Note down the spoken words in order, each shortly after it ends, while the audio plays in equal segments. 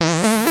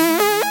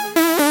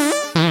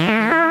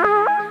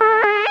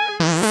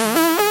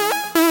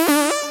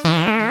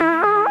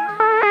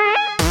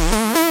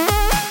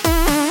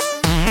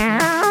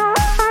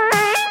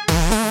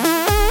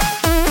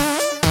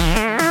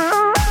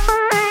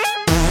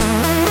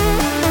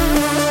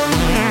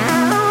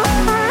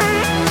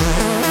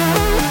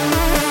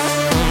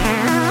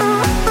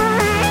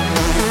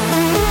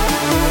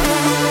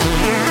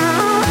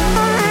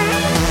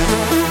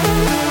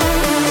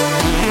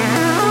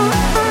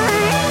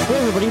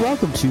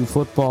welcome to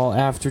Football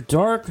After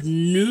Dark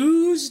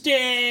News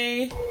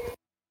Day.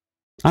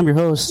 I'm your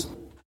host,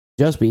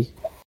 Jusby.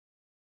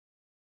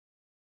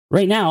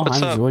 Right now,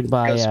 What's I'm up, joined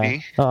by.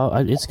 Jusby?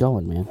 It's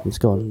going, man. It's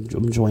going.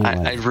 I'm enjoying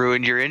life. I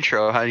ruined your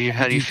intro. How do you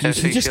You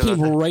just feel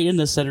came about right in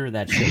the center of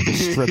that shit.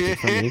 Just stripped it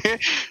from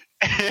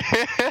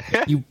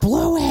me. You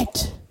blew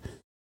it.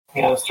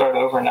 You gotta start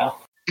over now.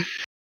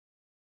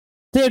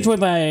 Today, I'm joined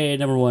by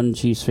number one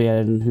Chiefs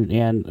fan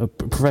and a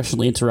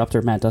professional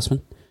interrupter, Matt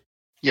Dustman.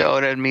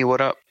 Yo, that me.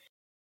 What up?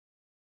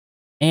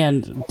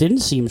 And didn't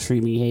seem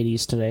streaming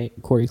Hades today,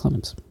 Corey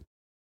Clemens.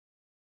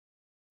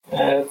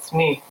 It's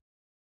me,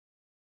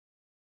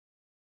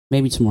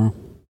 Maybe tomorrow.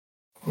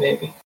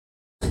 maybe.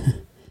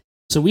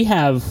 So we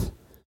have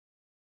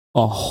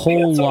a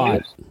whole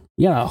lot.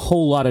 Yeah, a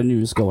whole lot of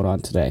news going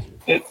on today.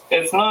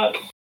 It's not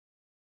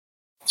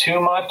too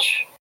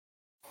much,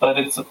 but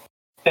it's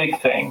big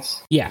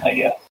things. Yeah. I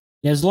guess.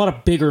 There's a lot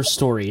of bigger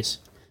stories.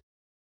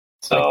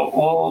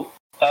 So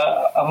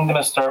I'm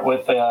gonna start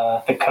with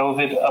the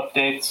COVID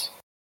updates.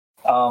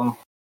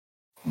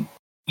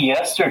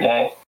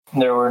 Yesterday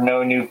there were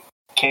no new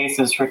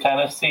cases for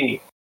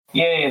Tennessee.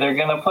 Yay, they're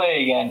gonna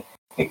play again.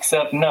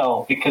 Except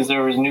no, because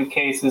there was new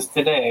cases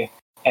today.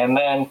 And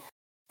then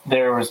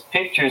there was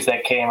pictures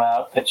that came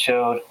out that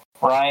showed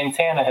Ryan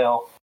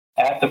Tannehill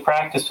at the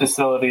practice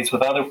facilities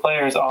with other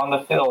players on the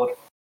field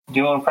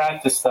doing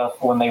practice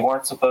stuff when they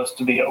weren't supposed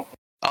to be open.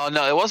 Oh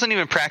no, it wasn't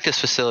even practice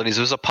facilities.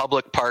 It was a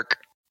public park.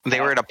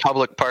 They were in a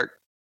public park.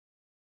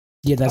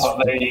 Yeah, that's.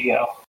 Well, there you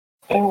go.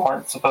 They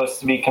weren't supposed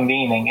to be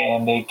convening,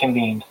 and they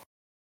convened.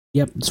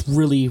 Yep, it's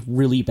really,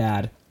 really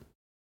bad.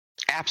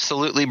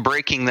 Absolutely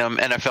breaking them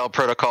NFL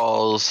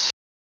protocols.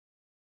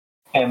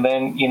 And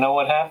then, you know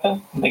what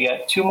happened? They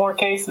got 2 more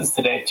cases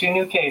today, 2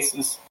 new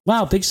cases.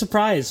 Wow, big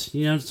surprise.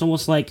 You know, it's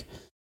almost like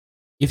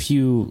if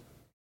you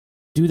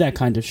do that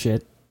kind of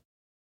shit,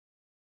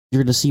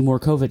 you're going to see more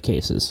COVID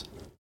cases.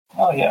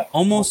 Oh, yeah.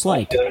 Almost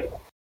like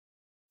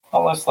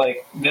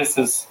this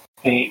is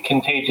a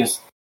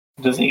contagious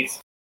disease.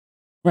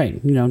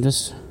 Right, you know,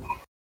 just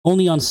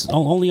only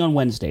on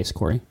Wednesdays,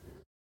 Corey.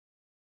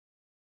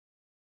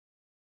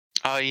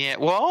 Oh yeah.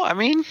 Well, I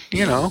mean,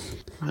 you know,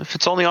 if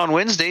it's only on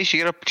Wednesdays,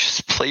 you gotta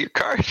just play your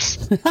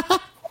cards.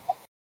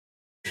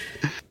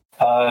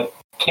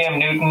 Cam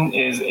Newton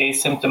is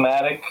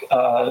asymptomatic.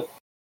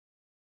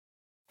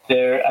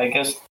 I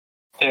guess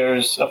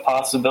there's a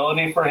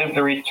possibility for him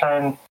to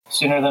return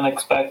sooner than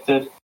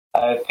expected.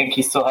 I think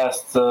he still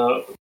has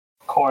to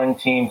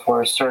quarantine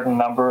for a certain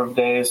number of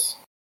days.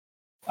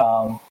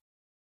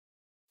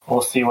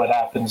 We'll see what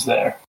happens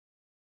there.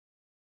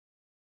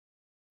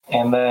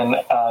 And then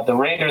the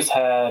Raiders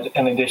had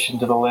an addition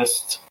to the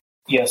list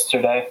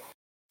yesterday.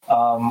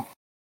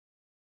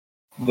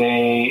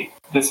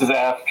 This is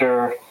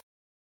after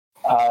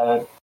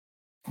the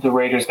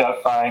Raiders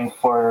got fined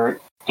for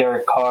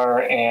Derek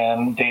Carr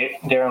and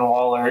Darren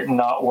Waller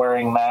not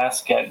wearing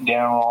masks at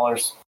Darren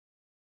Waller's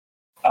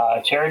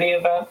charity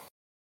event.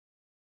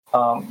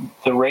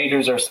 The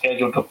Raiders are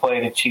scheduled to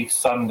play the Chiefs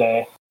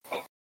Sunday.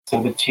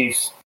 So the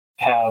Chiefs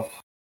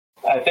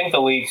I think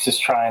the league's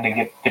just trying to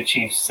get the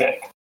Chiefs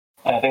sick.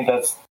 I think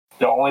that's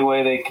the only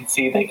way they can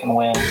see they can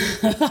win.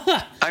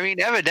 I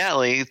mean,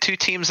 evidently, 2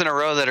 teams in a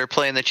row that are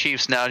playing the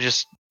Chiefs now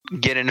just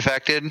get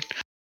infected.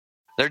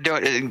 They're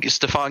doing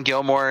Stephon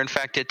Gilmore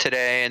infected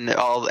today, and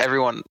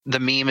everyone. The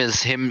meme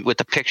is him with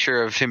the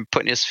picture of him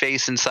putting his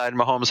face inside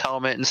Mahomes'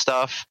 helmet and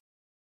stuff.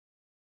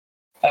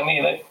 I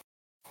mean, it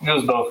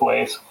goes both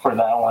ways for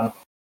that one.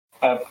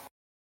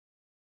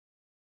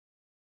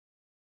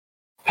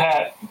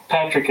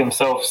 Patrick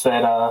himself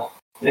said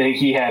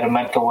he had a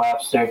mental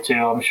lapse there too.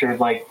 I'm sure,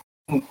 like,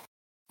 when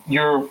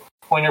you're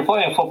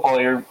playing football,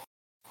 you're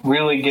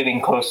really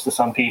getting close to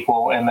some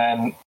people, and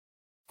then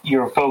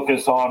you're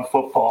focused on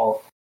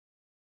football,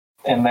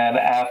 and then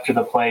after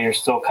the play, you're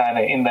still kind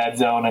of in that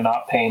zone and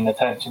not paying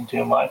attention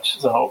too much.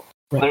 So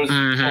there's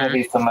going to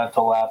be some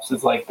mental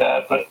lapses like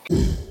that, but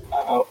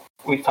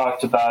we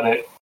talked about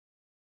it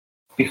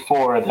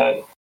before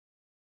that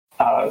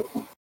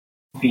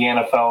the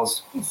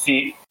NFL's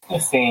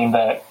seeing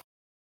that.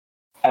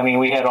 I mean,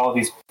 we had all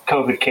these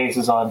COVID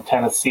cases on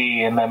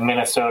Tennessee, and then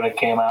Minnesota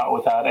came out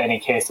without any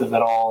cases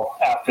at all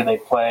after they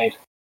played.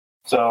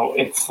 So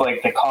it's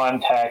like the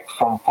contact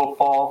from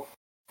football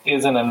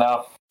isn't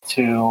enough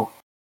to...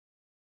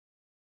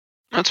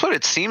 That's what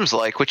it seems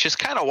like, which is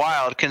kind of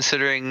wild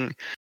considering,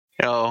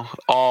 you know,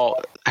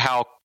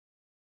 how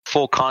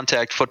full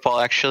contact football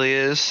actually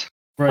is.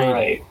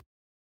 Right.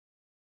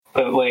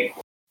 But, like,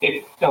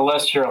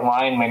 unless you're a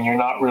lineman, you're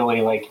not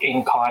really, like,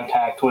 in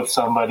contact with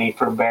somebody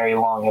for very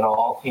long at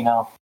all, you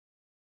know?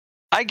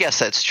 I guess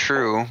that's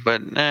true,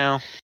 but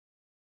no.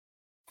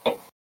 All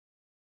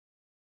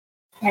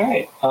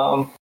right.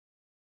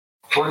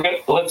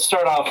 Let's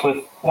start off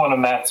with one of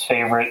Matt's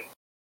favorite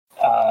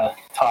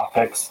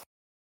topics.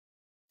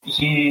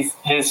 His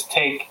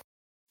take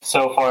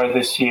so far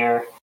this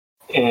year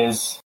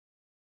is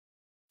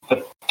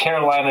the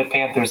Carolina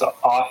Panthers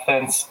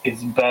offense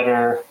is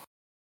better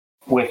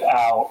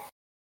without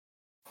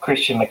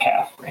Christian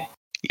McCaffrey.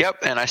 Yep,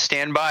 and I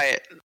stand by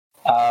it.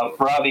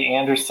 Robbie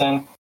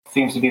Anderson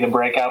seems to be the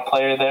breakout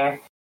player there.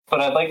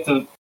 But I'd like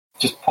to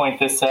just point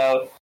this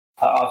out.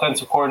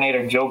 Offensive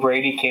coordinator Joe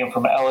Brady came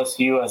from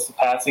LSU as the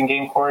passing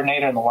game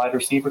coordinator and the wide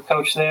receiver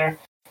coach there.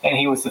 And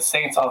he was the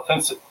Saints'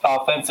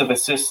 offensive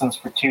assistant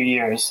for 2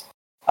 years.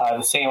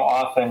 The same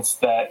offense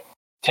that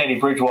Teddy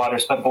Bridgewater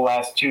spent the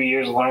last 2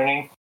 years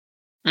learning.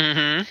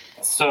 Mm-hmm.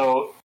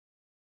 So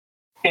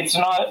it's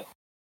not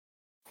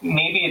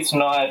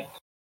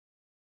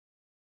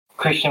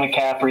Christian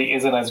McCaffrey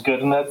isn't as good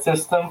in that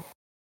system.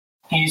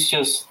 He's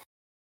just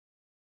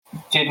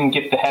didn't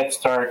get the head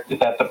start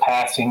that the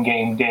passing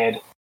game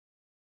did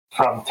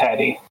from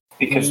Teddy,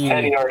 because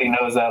Teddy already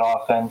knows that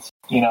offense,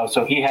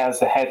 so he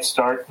has a head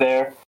start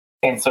there.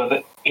 And so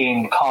that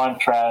in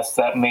contrast,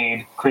 that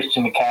made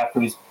Christian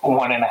McCaffrey's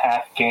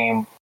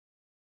 1.5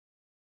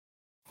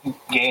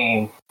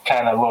 game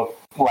kind of look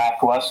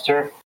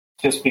lackluster,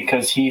 just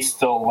because he's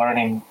still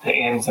learning the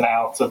ins and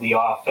outs of the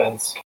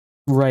offense.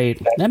 Right.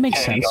 That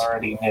makes Teddy sense.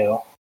 already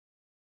knew.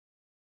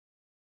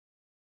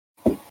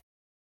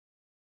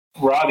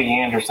 Robbie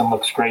Anderson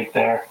looks great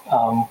there.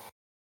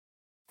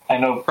 I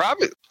know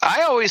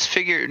I always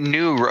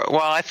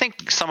I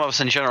think some of us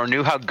in general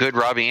knew how good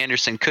Robbie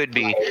Anderson could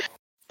be,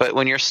 but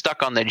when you're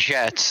stuck on the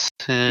Jets,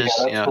 it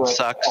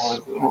sucks.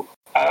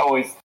 I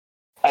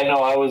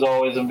was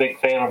always a big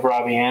fan of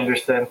Robbie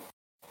Anderson.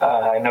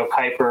 I know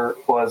Kuiper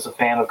was a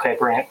fan of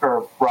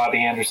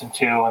Robbie Anderson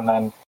too, and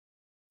then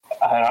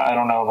I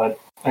don't know,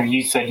 but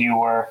you said you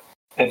were.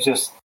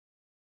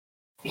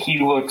 He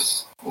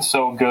looks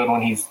so good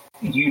when he's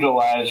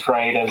utilized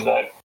right as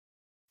that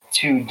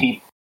 2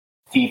 deep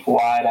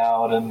wide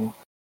out and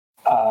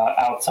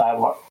outside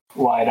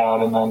wide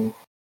out, and then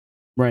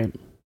right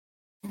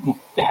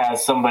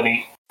has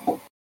somebody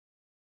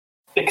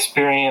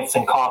experienced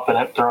and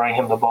confident throwing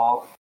him the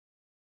ball.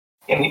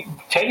 And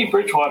Teddy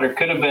Bridgewater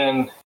could have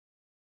been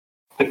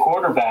the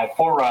quarterback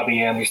for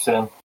Robbie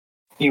Anderson.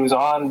 He was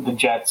on the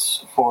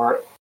Jets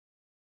for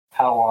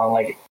how long?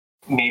 Like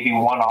maybe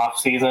one off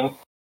season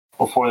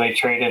before they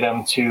traded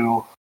him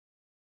to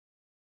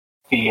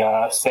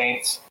the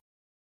Saints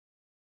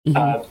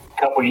a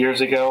couple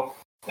years ago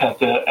towards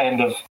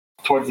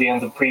the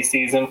end of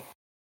preseason.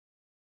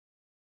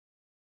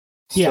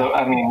 Yeah. So,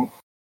 I mean,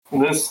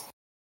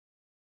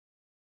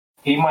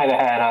 he might have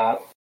had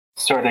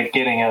started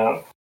getting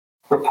a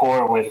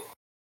rapport with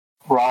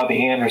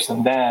Robbie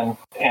Anderson then,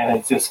 and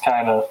it just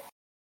kind of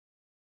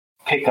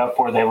pick up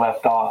where they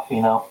left off,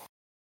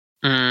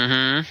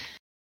 Mm-hmm.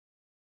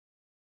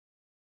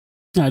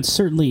 No, it's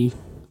certainly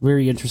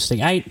very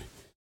interesting. I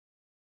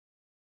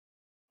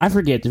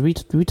forget, did we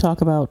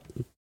talk about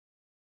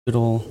good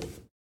old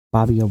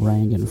Bobby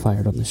O'Brien getting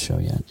fired on this show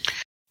yet?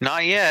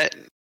 Not yet.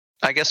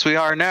 I guess we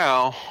are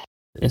now.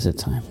 Is it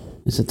time?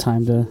 Is it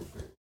time to...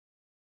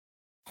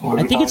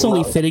 I think it's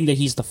only fitting that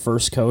he's the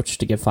first coach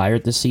to get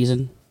fired this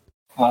season.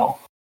 Well,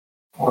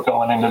 we're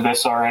going into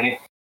this already.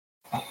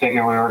 I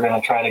figured we were going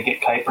to try to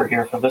get Kuiper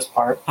here for this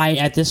part.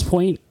 At this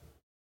point,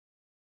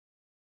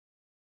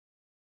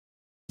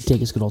 take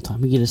his good old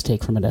time. We get his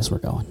take from it as we're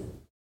going.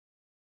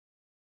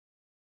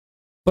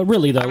 But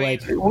really, though,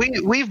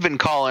 we've been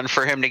calling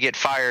for him to get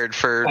fired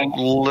for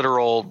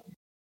literal,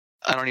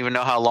 I don't even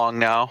know how long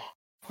now.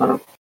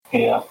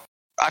 Yeah.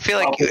 I feel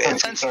like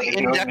since the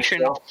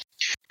induction,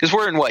 because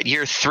we're in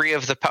year 3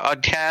 of the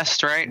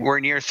podcast, right? We're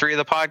in year 3 of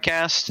the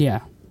podcast. Yeah.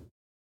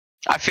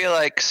 I feel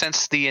like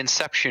since the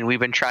inception, we've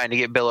been trying to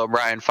get Bill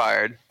O'Brien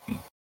fired.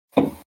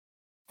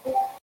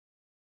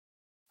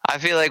 I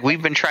feel like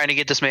we've been trying to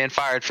get this man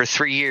fired for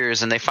 3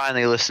 years, and they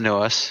finally listened to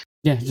us.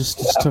 Yeah, it just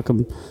took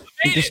him.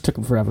 It just took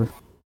him forever.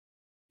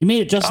 You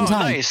made it just in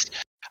time. Nice.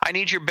 I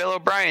need your Bill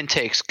O'Brien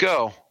takes.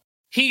 Go.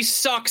 He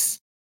sucks.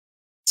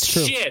 It's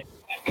true. Shit.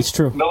 It's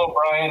true. Bill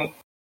O'Brien,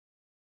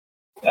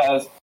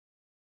 as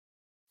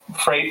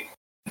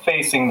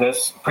prefacing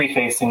this,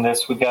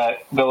 we got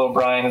Bill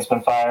O'Brien has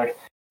been fired.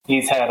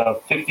 He's had a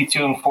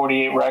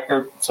 52-48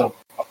 record, so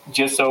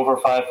just over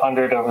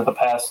 500 over the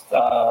past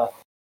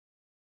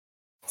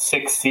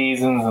 6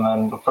 seasons, and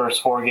then the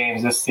first 4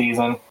 games this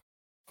season.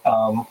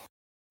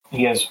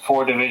 He has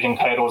 4 division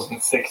titles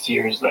in 6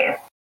 years there.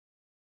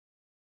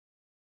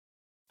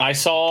 I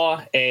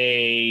saw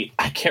I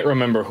can't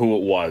remember who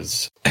it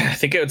was. I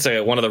think it's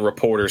one of the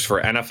reporters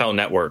for NFL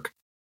Network.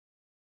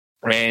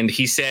 And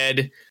he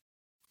said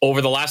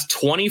over the last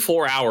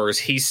 24 hours,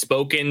 he's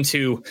spoken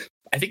to,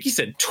 I think he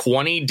said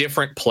 20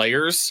 different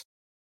players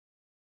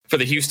for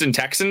the Houston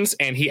Texans.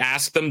 And he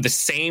asked them the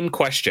same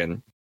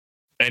question.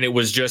 And it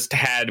was just,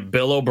 had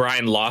Bill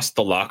O'Brien lost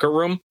the locker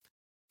room?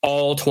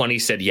 All 20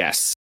 said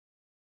yes.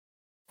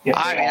 Yeah,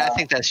 I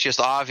think that's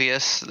just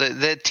obvious.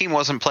 The team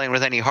wasn't playing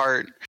with any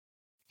heart.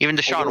 Even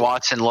Deshaun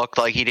Watson looked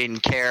like he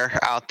didn't care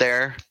out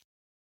there.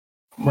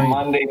 Right.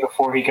 Monday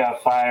before he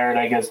got fired,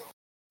 I guess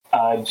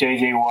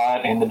J.J.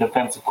 Watt and the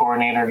defensive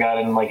coordinator got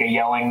in a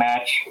yelling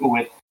match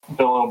with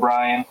Bill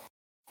O'Brien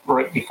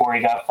right before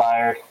he got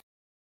fired.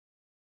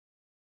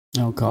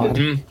 Oh, God.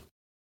 Mm-hmm.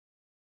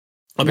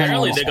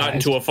 Apparently, they got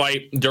into a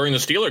fight during the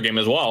Steeler game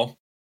as well.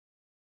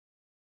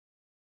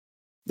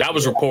 That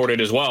was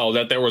reported as well,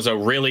 that there was a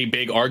really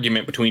big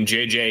argument between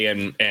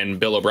JJ and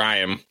Bill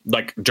O'Brien,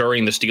 like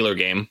during the Steeler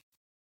game.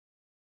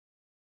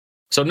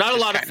 So not a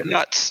lot of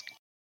nuts.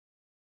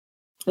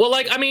 Well,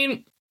 like, I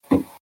mean,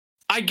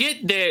 I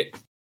get that,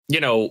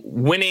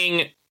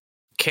 winning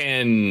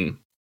can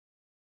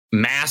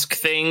mask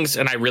things.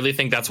 And I really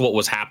think that's what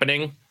was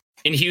happening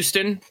in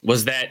Houston,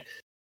 was that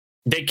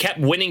they kept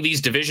winning these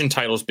division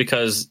titles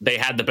because they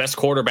had the best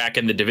quarterback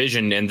in the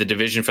division, and the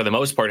division for the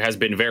most part has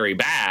been very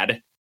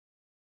bad.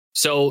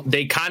 So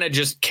they kind of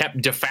just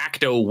kept de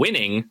facto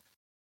winning.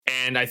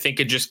 And I think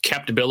it just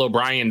kept Bill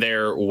O'Brien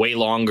there way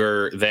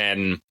longer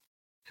than,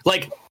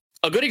 like,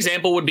 a good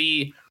example would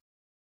be,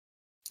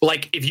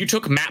 like, if you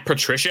took Matt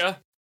Patricia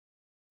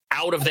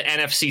out of the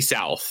NFC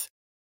South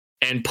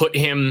and put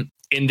him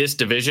in this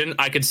division,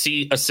 I could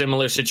see a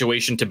similar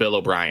situation to Bill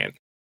O'Brien.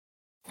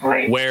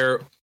 Right.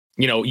 Where,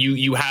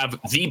 you have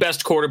the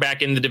best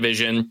quarterback in the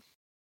division.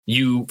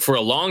 You, for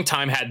a long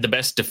time, had the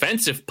best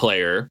defensive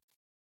player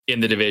in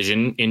the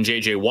division in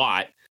JJ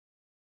Watt.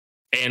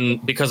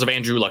 And because of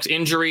Andrew Luck's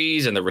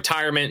injuries and the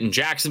retirement and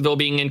Jacksonville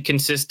being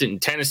inconsistent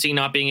and Tennessee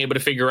not being able to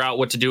figure out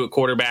what to do at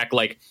quarterback,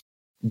 like,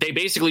 they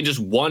basically just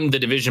won the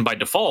division by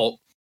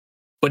default.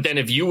 But then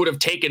if you would have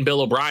taken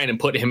Bill O'Brien and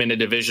put him in a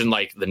division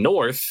like the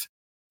North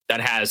that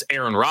has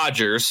Aaron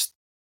Rodgers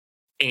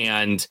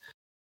and,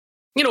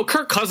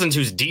 Kirk Cousins,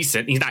 who's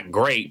decent, he's not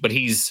great, but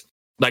he's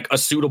like a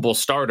suitable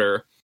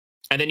starter.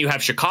 And then you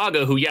have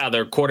Chicago, who,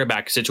 their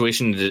quarterback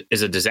situation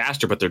is a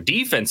disaster, but their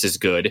defense is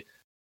good.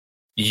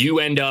 You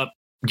end up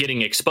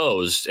getting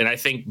exposed. And I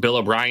think Bill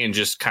O'Brien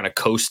just kind of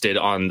coasted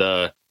on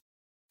the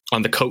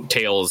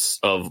coattails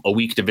of a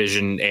weak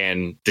division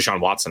and Deshaun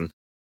Watson.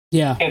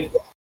 Yeah. And,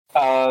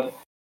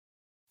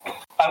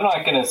 I'm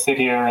not going to sit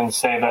here and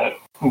say that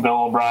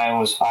Bill O'Brien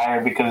was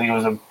fired because he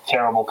was a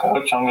terrible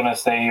coach. I'm going to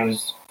say he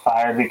was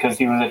fired because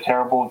he was a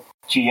terrible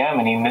GM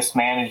and he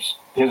mismanaged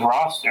his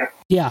roster.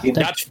 Yeah.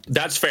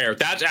 That's fair.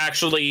 That's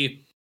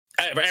actually,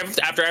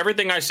 after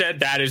everything I said,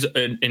 that is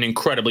an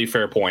incredibly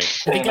fair point.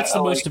 I think that's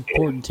the most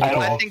important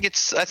takeaway.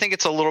 I think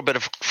it's a little bit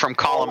from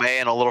column A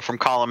and a little from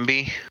column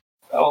B.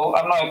 Oh,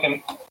 I'm not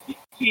going to.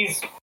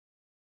 He's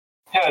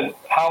had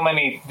how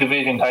many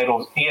division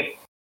titles? He had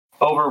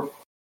over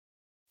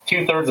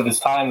 2/3 of his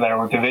time there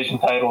were division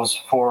titles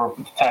for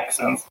the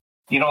Texans.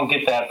 You don't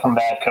get that from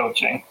bad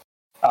coaching.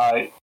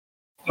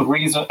 The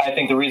reason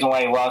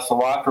why he lost the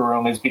locker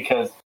room is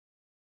because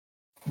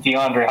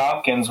DeAndre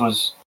Hopkins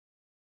was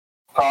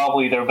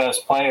probably their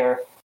best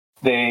player.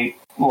 The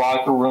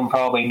locker room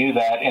probably knew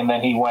that, and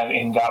then he went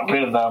and got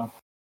rid of them.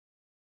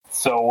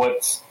 So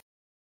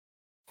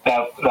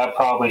that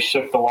probably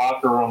shook the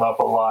locker room up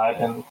a lot,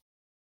 and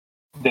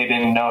they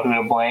didn't know who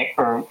to blame,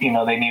 or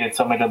they needed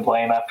somebody to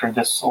blame after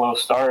this slow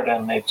start,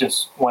 and it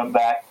just went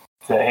back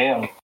to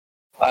him.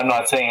 I'm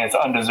not saying it's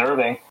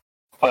undeserving,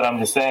 but I'm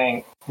just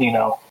saying,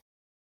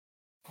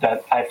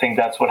 that I think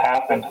that's what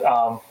happened.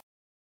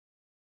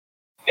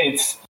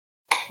 It's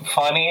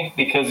funny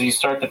because you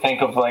start to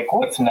think of like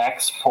what's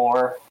next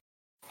for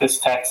this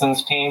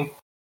Texans team,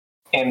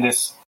 and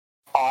this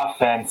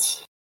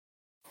offense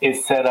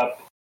is set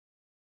up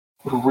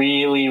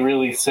really,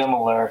 really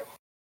similar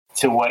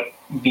to what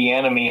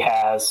Bieniemy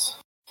has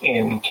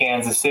in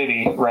Kansas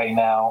City right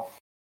now,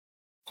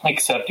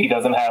 except he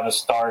doesn't have a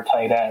star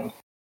tight end.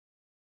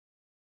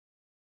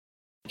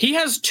 He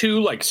has two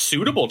like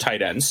suitable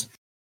tight ends.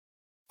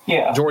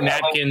 Yeah, Jordan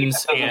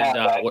Atkins and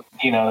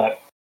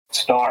that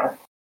star.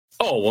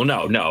 Oh well,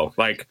 no,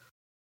 like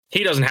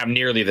he doesn't have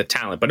nearly the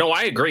talent. But no,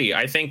 I agree.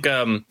 I think.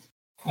 You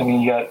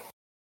got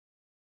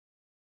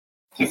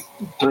just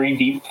 3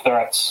 deep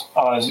threats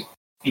as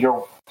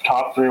your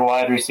top 3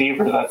 wide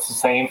receiver. That's the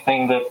same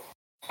thing that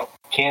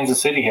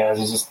Kansas City has.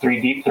 Is just 3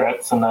 deep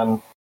threats, and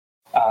then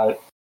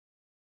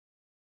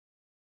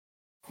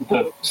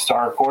the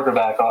star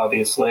quarterback,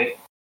 obviously.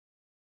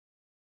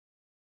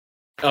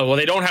 Oh well,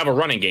 they don't have a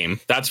running game.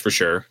 That's for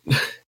sure.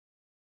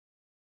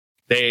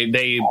 They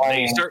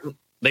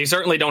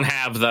certainly don't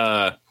have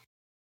the.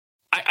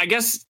 I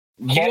guess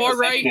you are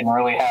right. Didn't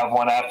really have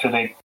one after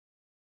they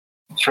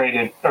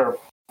traded or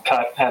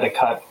had to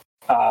cut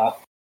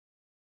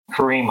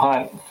Kareem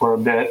Hunt for a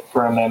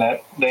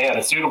minute. They had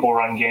a suitable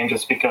run game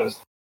just because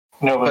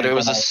nobody. But it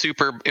was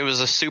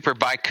a super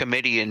by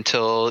committee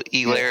until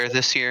Elair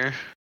this year.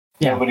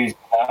 Yeah. Nobody's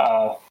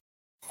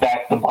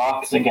stacked the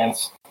box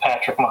against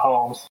Patrick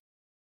Mahomes.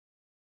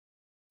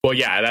 Well,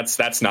 yeah,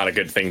 that's not a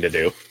good thing to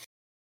do.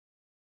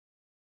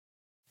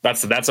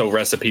 That's a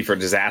recipe for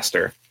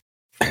disaster.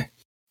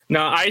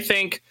 No, I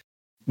think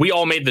we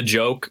all made the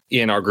joke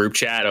in our group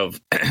chat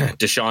of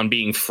Deshaun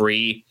being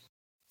free.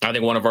 I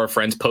think one of our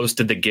friends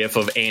posted the gif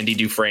of Andy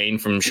Dufresne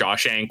from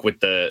Shawshank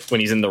when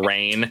he's in the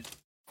rain.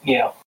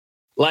 Yeah.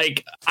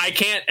 Like, I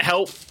can't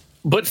help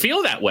but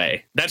feel that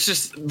way. That's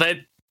just that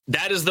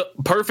is the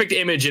perfect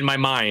image in my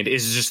mind,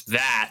 is just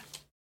that,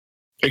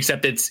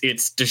 except it's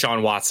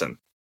Deshaun Watson.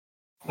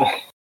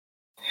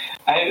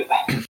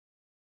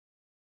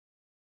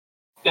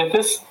 If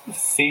this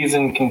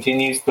season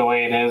continues the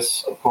way it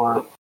is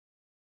for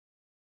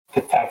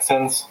the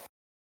Texans,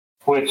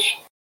 which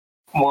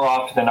more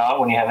often than not,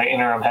 when you have an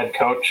interim head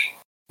coach,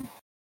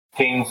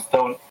 things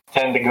don't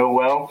tend to go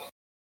well.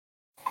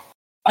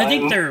 I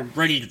think they're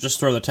ready to just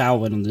throw the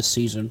towel in this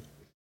season.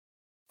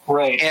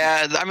 Right.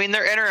 Yeah, I mean,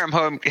 their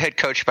interim head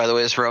coach, by the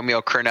way, is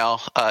Romeo Crennel.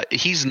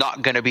 He's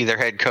not going to be their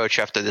head coach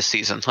after this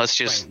season. Let's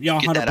just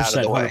get that out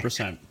of the way.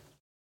 100%.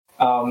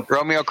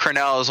 Romeo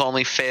Crennel has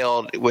only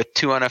failed with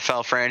 2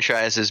 NFL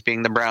franchises,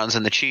 being the Browns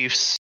and the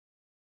Chiefs.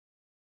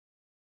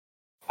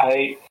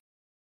 I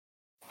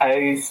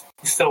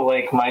still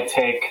like my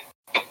take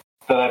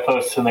that I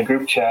posted in the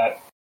group chat.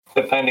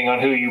 Depending on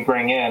who you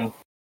bring in,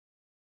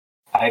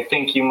 I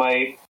think you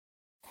might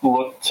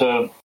look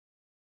to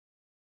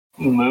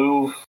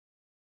move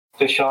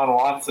Deshaun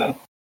Watson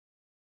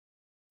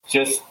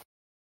just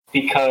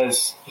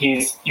because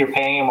you're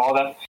paying him all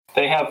that.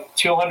 They have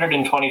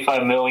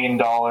 $225 million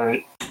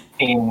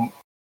in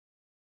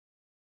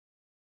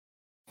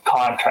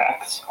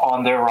contracts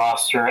on their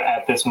roster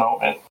at this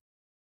moment.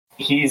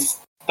 He's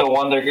the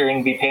one they're going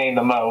to be paying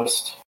the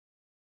most,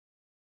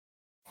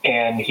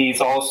 and he's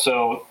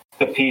also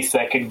the piece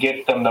that could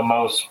get them the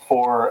most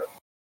for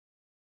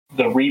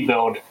the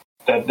rebuild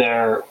that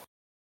they're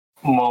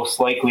most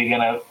likely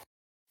going to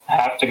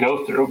have to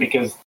go through,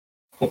 because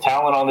the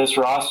talent on this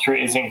roster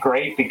isn't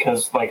great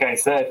because, like I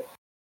said,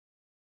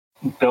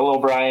 Bill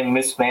O'Brien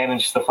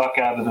mismanaged the fuck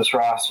out of this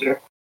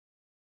roster.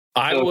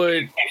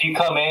 If you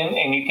come in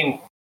and you can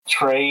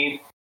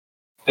trade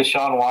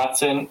Deshaun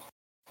Watson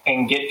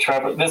and get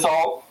Trevor, this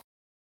all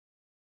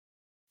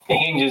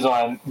hinges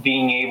on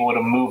being able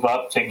to move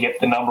up to get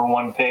the number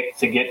 1 pick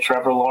to get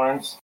Trevor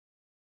Lawrence.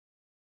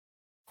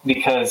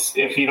 Because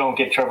if you don't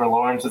get Trevor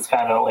Lawrence, it's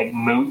kind of like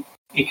moot.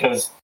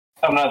 Because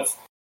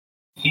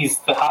he's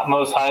the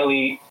most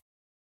highly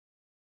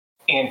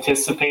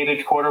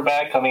anticipated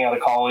quarterback coming out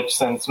of college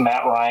since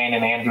Matt Ryan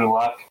and Andrew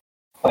Luck.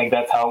 Like,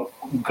 that's how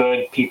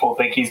good people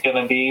think he's going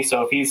to be.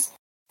 So if he's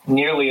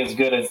nearly as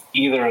good as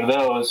either of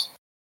those,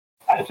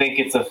 I think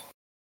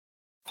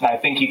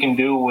you can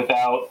do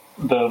without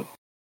the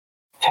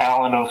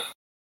talent of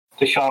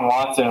Deshaun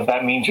Watson, if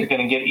that means you're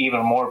going to get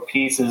even more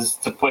pieces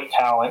to put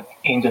talent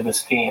into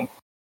this team.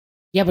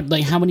 Yeah, but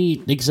like, how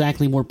many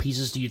exactly more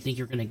pieces do you think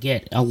you're going to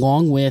get,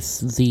 along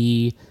with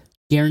the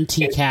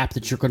guarantee cap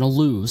that you're going to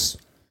lose?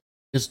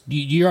 Because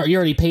you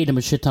already paid him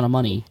a shit ton of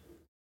money.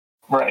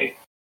 Right.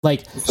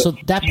 Like, so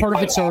that part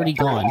of it's already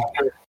gone.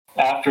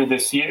 After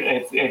this year,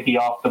 it'd be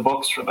off the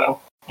books for them.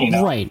 You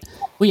know? Right.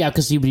 Well, yeah,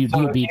 because you'd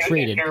be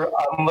traded. If you're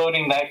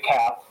unloading that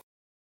cap,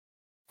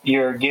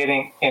 you're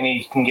getting, and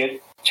you can get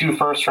 2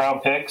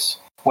 first-round picks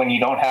when you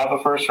don't have a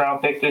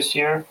first-round pick this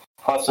year,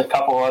 plus a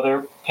couple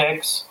other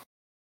picks.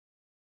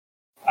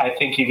 I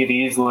think you could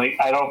easily.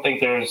 I don't think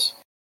there's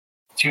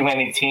too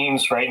many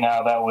teams right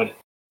now that would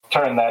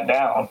turn that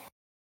down.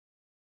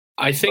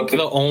 I think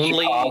the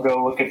only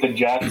Chicago, look at the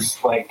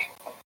Jets. Like,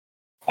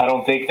 I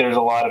don't think there's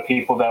a lot of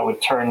people that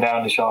would turn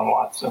down Deshaun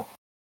Watson.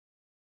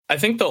 I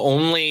think the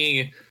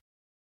only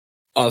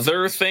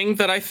other thing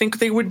that I think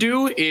they would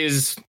do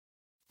is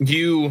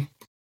you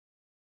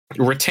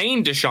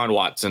retain Deshaun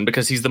Watson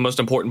because he's the most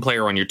important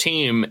player on your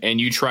team, and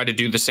you try to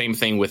do the same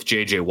thing with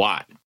J.J.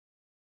 Watt.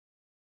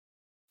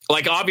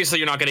 Like, obviously,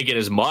 you're not going to get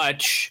as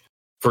much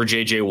for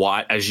J.J.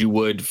 Watt as you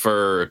would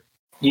for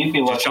You'd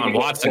be lucky Deshaun to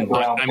Watson, get a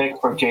round pick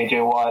for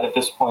J.J. Watt at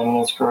this point in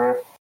his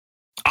career.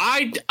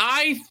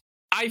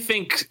 I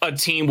think a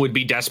team would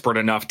be desperate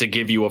enough to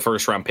give you a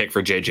first-round pick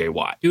for J.J.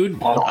 Watt. Dude,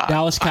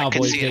 Dallas Cowboys. I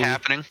can see it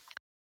happening.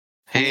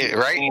 Hey,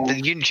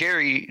 right?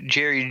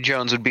 Jerry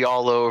Jones would be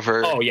all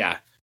over. Oh, yeah.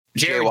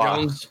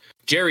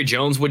 Jerry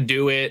Jones would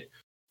do it.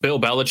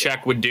 Bill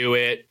Belichick would do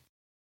it.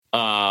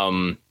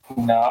 No,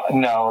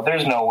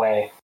 there's no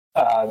way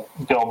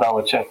Bill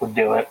Belichick would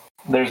do it.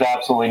 There's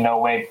absolutely no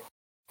way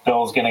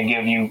Bill's going to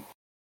give you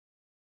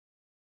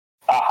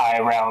a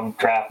high-round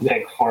draft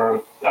pick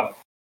for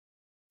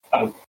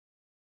a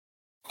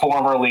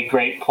formerly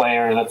great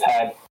player that's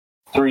had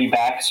 3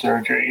 back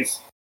surgeries.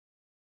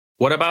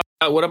 What about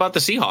the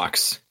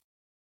Seahawks?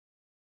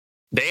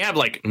 They have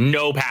like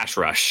no pass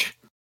rush.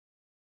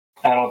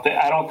 I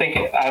don't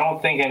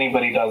think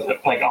anybody does it.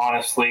 Like,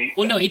 honestly.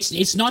 Well, no,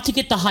 it's not to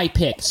get the high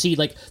pick. See,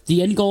 like,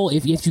 the end goal,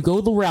 if you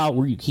go the route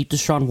where you keep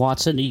Deshaun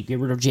Watson and you get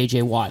rid of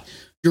J.J. Watt,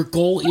 your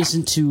goal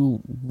isn't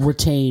to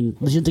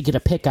get a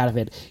pick out of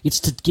it. It's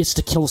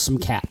to kill some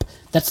cap.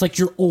 That's like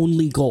your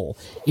only goal.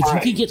 If you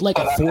could get like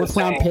a 4th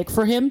round pick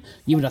for him,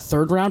 even a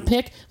 3rd round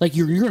pick, like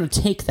you're going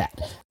to take that.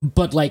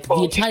 But like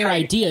the entire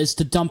idea is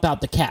to dump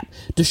out the cap.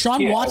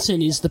 Deshaun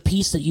Watson is the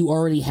piece that you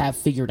already have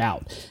figured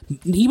out.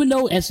 Even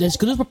though as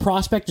good of a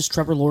prospect as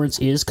Trevor Lawrence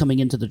is coming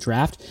into the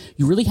draft,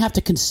 you really have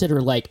to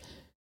consider, like,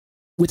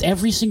 with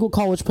every single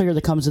college player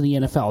that comes in the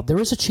NFL, there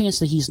is a chance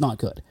that he's not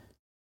good.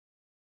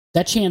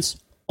 That chance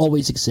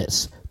always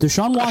exists.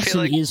 Deshaun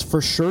Watson is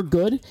for sure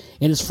good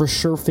and is for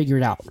sure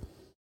figured out.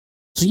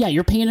 So yeah,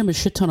 you're paying him a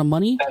shit ton of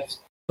money,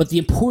 but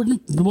the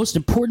most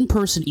important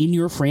person in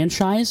your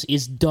franchise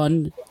is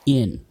done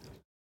in.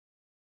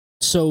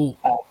 So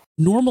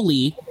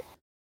normally,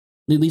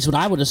 at least what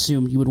I would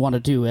assume you would want to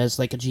do as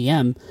like a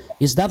GM,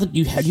 is now that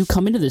you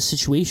come into this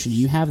situation,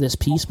 you have this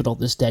piece with all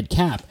this dead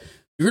cap,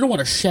 you're going to want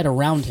to shed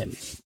around him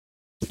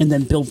and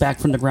then build back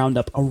from the ground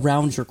up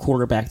around your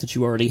quarterback that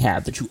you already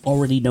have, that you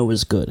already know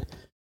is good.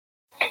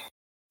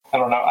 I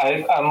don't know.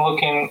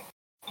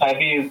 I'd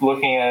be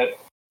looking at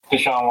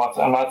Deshaun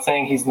Watson. I'm not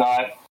saying he's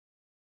not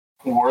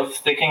worth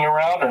sticking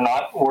around or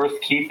not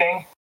worth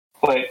keeping,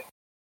 but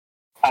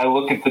I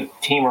look at the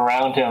team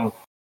around him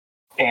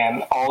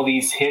and all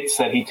these hits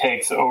that he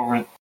takes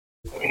over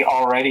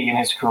already in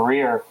his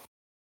career,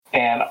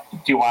 and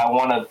do I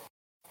want to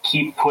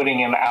keep putting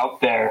him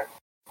out there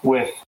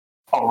with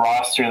a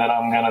roster that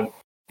I'm going to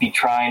be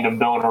trying to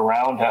build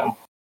around him?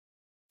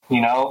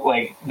 You know,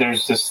 like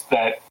there's just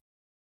that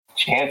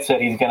chance that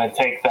he's going to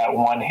take that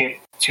one hit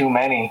too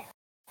many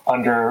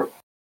under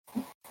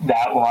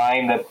that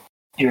line that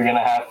you're going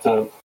to have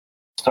to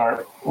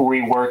start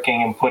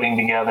reworking and putting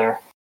together,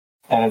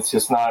 and it's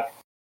just not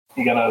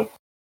going to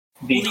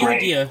be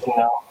great.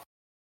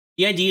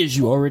 The idea is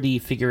you already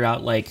figure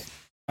out, like,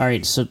 all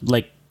right, so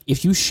like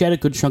if you shed a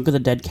good chunk of the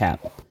dead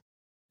cap,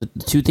 the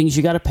two things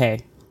you got to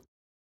pay,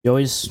 you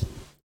always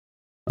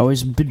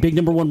big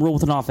number one rule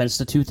with an offense,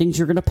 the two things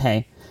you're going to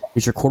pay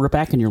is your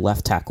quarterback and your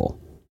left tackle.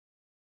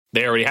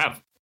 They already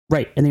have.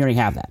 Right, and they already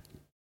have that.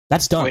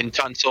 That's done. Wait,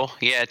 Tunsil.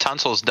 Yeah,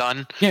 Tunsil's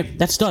done. Yeah,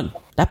 that's done.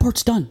 That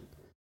part's done.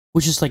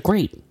 Which is like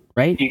great,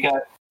 right? You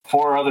got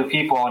 4 other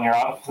people on your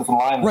offensive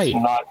line that's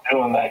not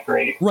doing that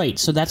great. Right,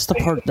 so that's the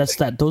part,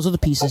 those are the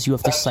pieces you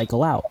have to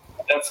cycle out.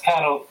 That's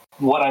kind of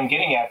what I'm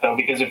getting at, though,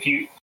 because if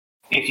you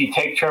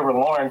take Trevor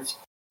Lawrence,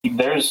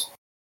 nobody's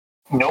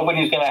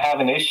going to have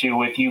an issue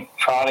with you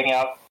trotting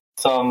out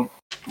some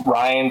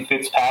Ryan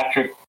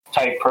Fitzpatrick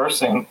type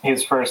person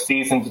his first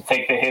season to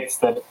take the hits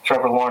that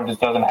Trevor Lawrence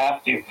just doesn't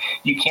have to.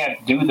 You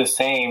can't do the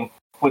same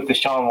with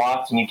Deshaun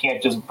Watson. You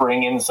can't just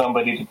bring in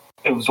somebody to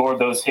absorb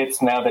those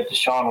hits now that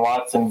Deshaun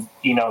Watson's,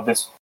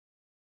 this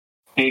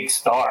big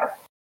star.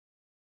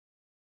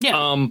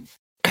 Yeah.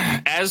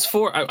 As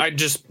for, I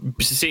just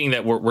seeing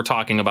that we're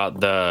talking about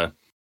the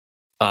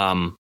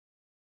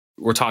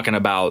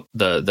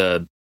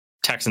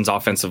Texans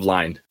offensive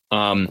line.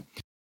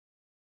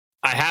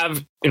 I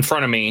have in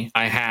front of me,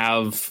 I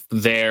have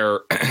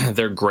their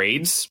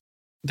grades,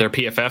 their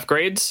PFF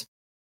grades.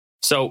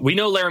 So we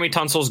know Laramie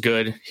Tunsil's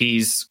good.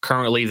 He's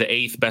currently the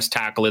 8th best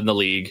tackle in the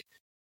league.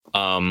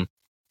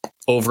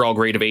 Overall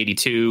grade of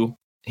 82.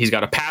 He's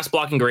got a pass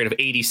blocking grade of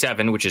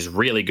 87, which is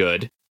really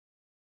good.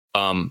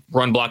 Run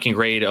blocking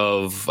grade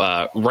of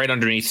right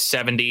underneath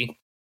 70.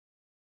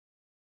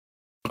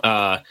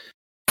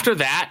 After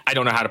that, I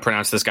don't know how to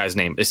pronounce this guy's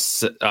name.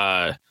 It's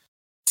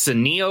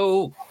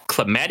Senio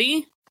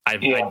Clemeti.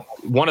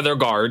 One of their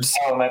guards.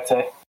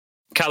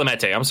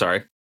 Calamete, I'm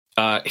sorry.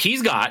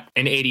 He's got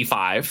an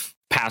 85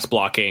 pass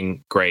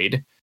blocking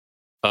grade.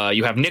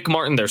 You have Nick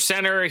Martin, their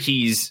center.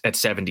 He's at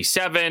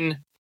 77.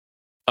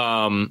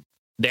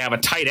 They have a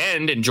tight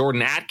end in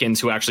Jordan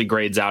Atkins who actually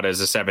grades out as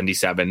a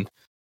 77.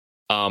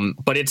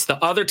 But it's the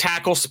other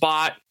tackle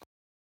spot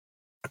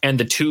and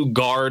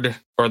the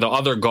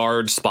other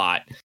guard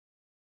spot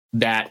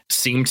that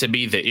seem to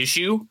be the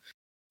issue,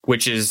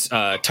 which is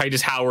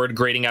Titus Howard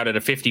grading out at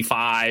a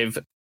 55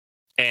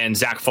 and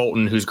Zach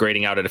Fulton, who's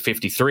grading out at a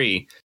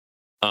 53.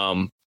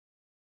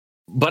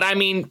 But I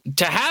mean,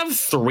 to have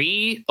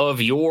 3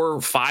 of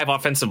your 5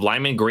 offensive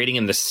linemen grading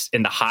in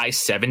the high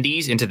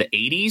 70s into the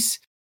 80s,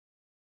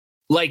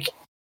 like,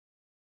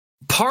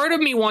 part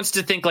of me wants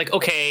to think like,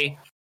 okay,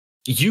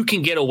 you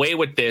can get away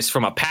with this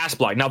from a pass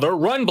block. Now, their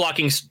run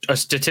blocking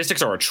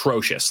statistics are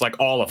atrocious, like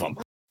all of them.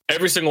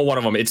 Every single one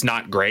of them, it's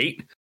not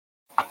great.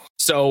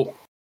 So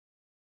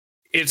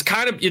it's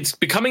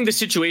becoming the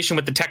situation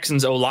with the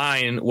Texans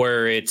O-line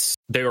where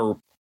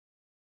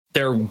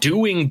they're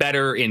doing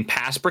better in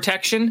pass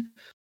protection.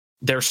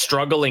 They're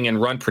struggling in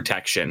run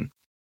protection.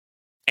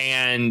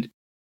 And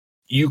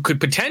you could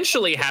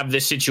potentially have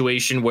this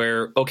situation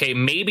where, okay,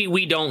 maybe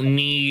we don't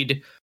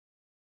need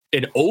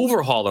an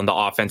overhaul on the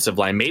offensive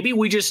line. Maybe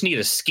we just need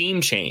a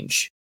scheme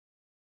change.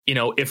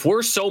 If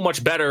we're so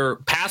much better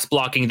pass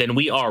blocking than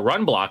we are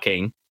run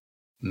blocking,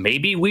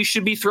 maybe we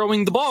should be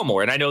throwing the ball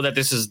more. And I know that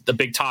this is the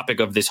big topic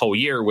of this whole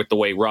year with the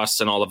way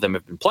Russ and all of them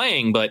have been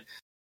playing. But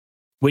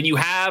when you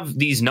have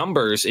these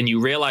numbers and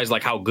you realize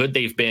like how good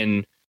they've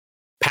been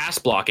pass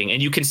blocking,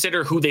 and you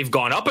consider who they've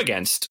gone up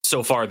against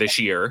so far this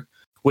year,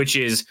 which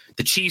is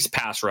the Chiefs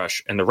pass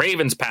rush and the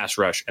Ravens pass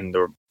rush and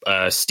the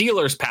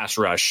Steelers pass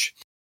rush,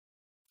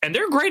 and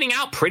they're grading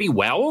out pretty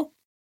well.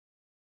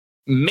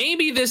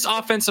 Maybe this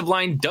offensive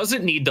line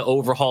doesn't need the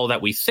overhaul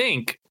that we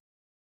think,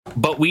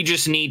 but we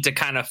just need to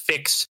kind of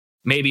fix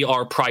maybe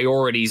our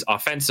priorities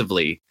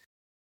offensively.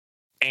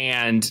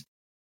 And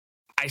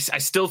I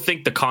still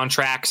think the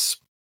contract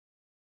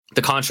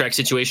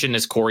situation,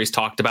 as Corey's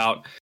talked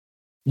about,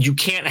 you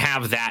can't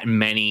have that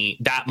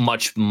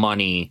much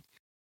money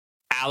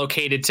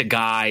allocated to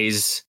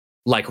guys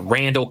like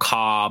Randall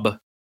Cobb.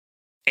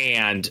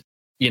 And,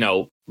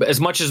 as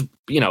much as,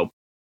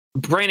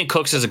 Brandon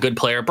Cooks is a good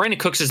player, Brandon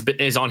Cooks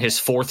is on his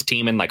 4th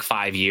team in like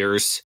 5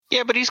 years.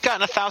 Yeah, but he's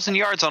gotten 1,000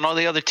 yards on all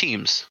the other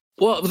teams.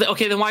 Well,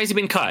 okay, then why has he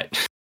been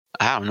cut?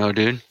 I don't know,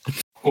 dude.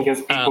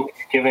 Because people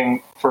keep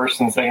giving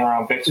first and second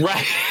round picks.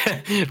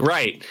 Right,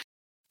 right.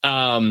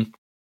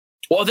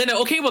 Well, then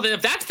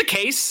if that's the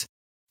case,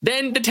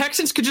 then the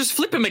Texans could just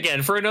flip him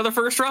again for another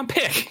first round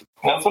pick.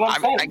 That's what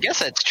I'm saying. I guess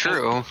that's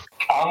true.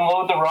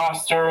 Unload the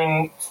roster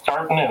and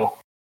start new.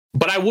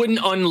 But I wouldn't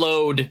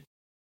unload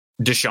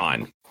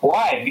Deshaun.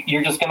 Why?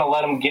 You're just going to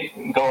let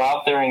him go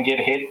out there and get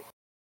hit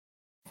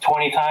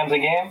 20 times a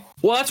game?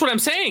 Well, that's what I'm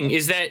saying,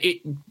 is that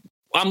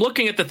I'm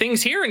looking at the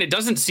things here, and it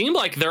doesn't seem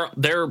like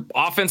their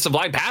offensive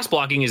line pass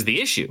blocking is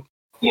the issue.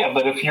 Yeah,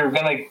 but if you're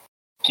going to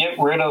get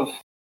rid of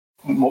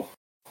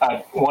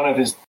one of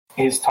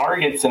his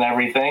targets and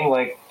everything,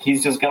 like,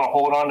 he's just going to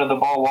hold on to the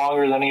ball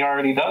longer than he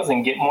already does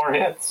and get more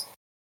hits.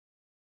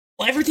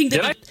 Well, everything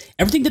that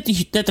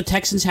the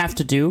Texans have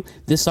to do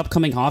this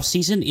upcoming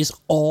offseason is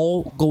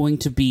all going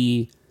to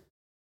be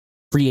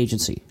free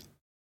agency.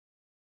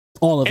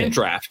 All of it. And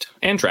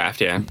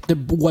draft, yeah.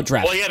 What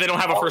draft? Well, yeah, they don't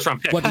have a first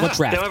round pick. What draft?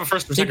 They don't have a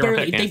first or second round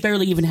pick. They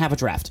barely even have a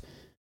draft.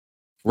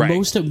 Right.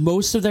 Most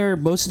of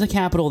the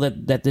capital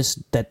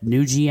that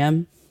new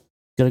GM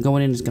gonna go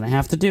in and is gonna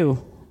have to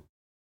do,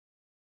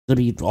 it'll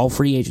be all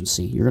free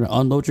agency. You're gonna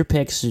unload your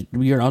picks.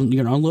 You're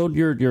gonna unload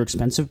your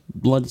expensive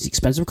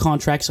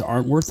contracts that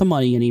aren't worth the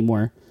money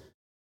anymore.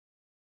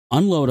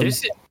 Unload them.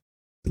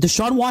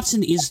 Deshaun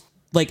Watson is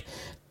like.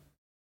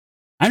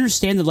 I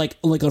understand that, like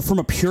from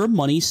a pure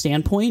money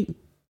standpoint,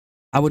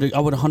 I would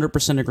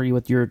 100% agree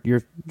with your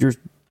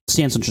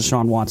stance on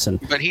Deshaun Watson.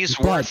 But he's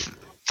worth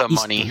the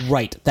money,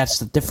 right? That's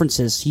the difference.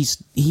 Is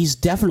he's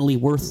definitely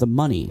worth the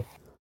money.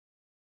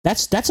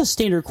 That's a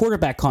standard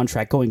quarterback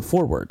contract going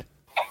forward.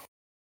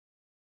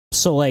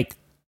 So, like,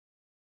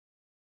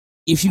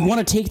 if you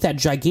want to take that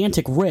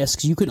gigantic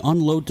risk, you can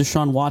unload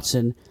Deshaun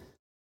Watson.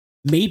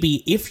 Maybe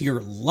if you're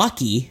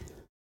lucky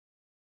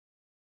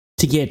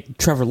to get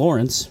Trevor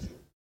Lawrence.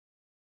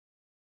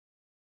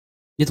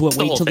 You have to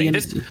wait till the end.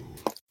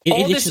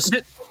 It's just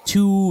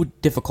too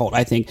difficult,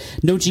 I think.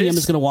 No GM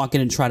is going to walk in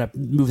and try to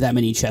move that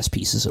many chess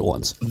pieces at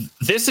once.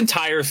 This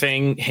entire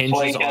thing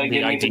hinges on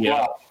the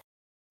idea.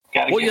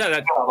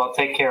 I'll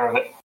take care of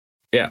it.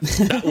 Yeah.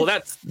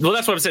 That's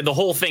what I'm saying. The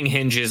whole thing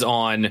hinges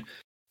on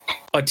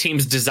a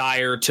team's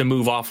desire to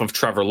move off of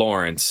Trevor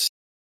Lawrence.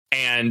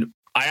 And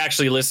I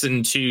actually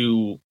listened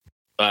to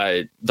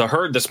The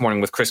Herd this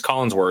morning with Chris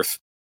Collinsworth.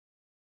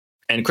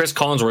 And Chris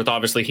Collinsworth,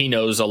 obviously, he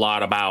knows a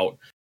lot about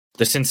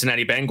the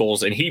Cincinnati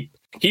Bengals, and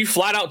he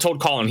flat out told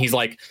Colin, he's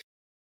like,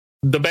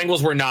 the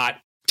Bengals were not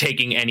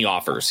taking any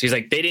offers. He's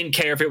like, they didn't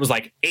care if it was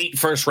like 8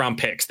 first round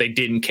picks. They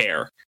didn't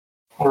care.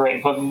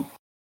 Right, but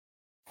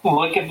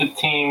look at the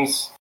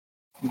teams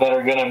that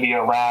are going to be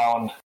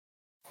around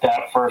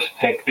that first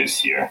pick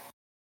this year.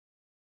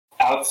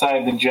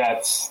 Outside the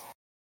Jets,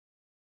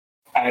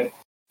 I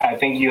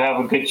think you have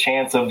a good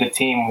chance of the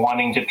team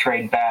wanting to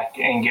trade back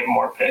and get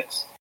more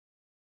picks.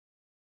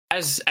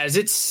 As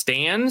it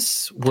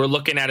stands, we're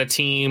looking at a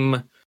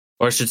team,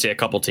 or I should say a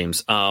couple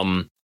teams.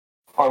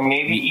 Or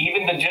maybe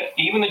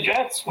even the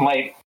Jets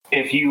might,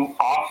 if you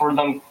offer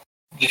them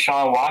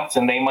Deshaun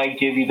Watson, they might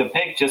give you the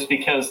pick just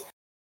because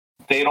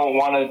they don't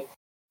want to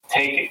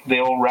take it.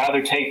 They'll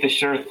rather take the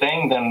sure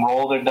thing than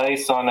roll their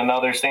dice on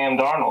another Sam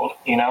Darnold,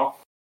 you know?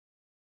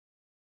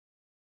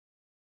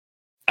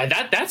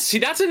 That's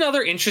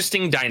another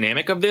interesting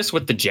dynamic of this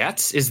with the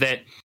Jets, is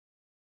that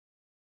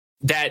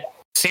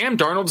Sam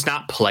Darnold's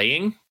not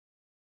playing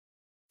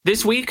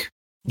this week.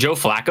 Joe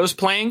Flacco's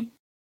playing.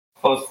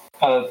 Well,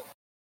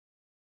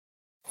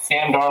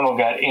 Sam Darnold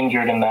got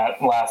injured in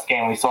that last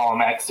game. We saw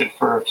him exit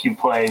for a few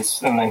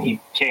plays, and then he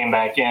came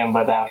back in.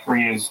 But after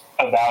he was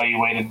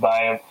evaluated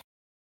by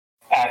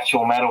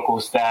actual medical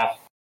staff,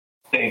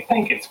 they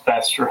think it's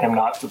best for him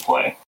not to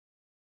play.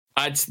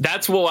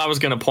 That's what I was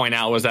going to point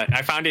out, was that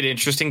I found it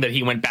interesting that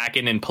he went back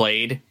in and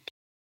played,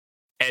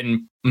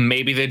 and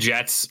maybe the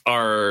Jets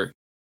are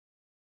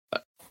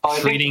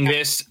treating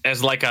this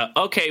as like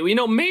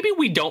maybe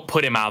we don't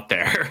put him out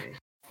there.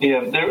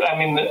 Yeah,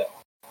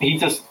 he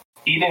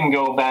didn't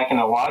go back in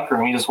the locker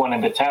room. He just went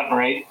into tent,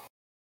 right?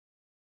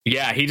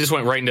 Yeah, he just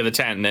went right into the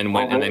tent and then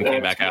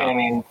came back out. I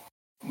mean,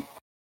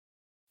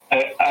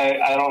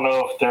 I don't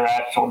know if they're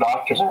actual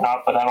doctors or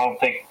not, but I don't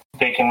think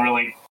they can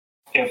really.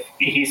 If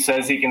he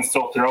says he can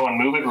still throw and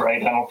move it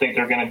right, I don't think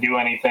they're going to do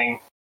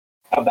anything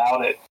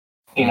about it.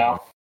 You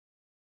know.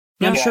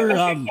 Yeah, I'm sure.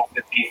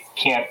 If he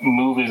can't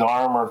move his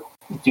arm or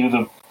do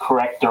the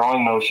correct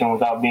throwing motion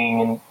without being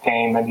in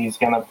pain, then he's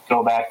going to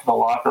go back to the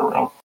locker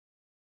room.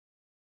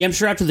 Yeah, I'm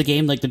sure after the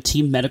game, like the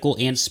team medical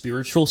and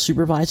spiritual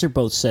supervisor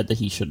both said that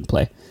he shouldn't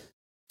play.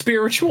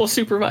 Spiritual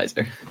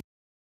supervisor.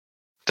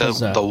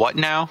 The what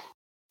now?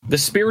 The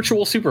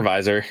spiritual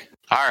supervisor.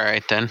 All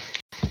right then.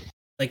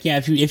 Like,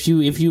 yeah, if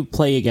you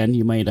play again,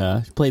 you might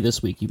play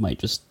this week. You might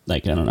just,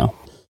 like, I don't know,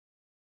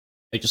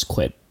 like just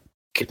quit.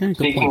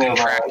 Speaking of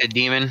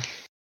demon.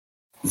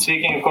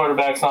 Speaking of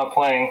quarterbacks not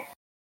playing,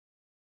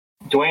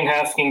 Dwayne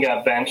Haskins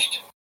got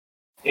benched.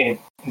 In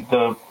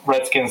the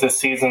Redskins this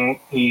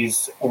season,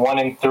 he's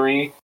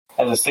 1-3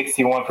 has a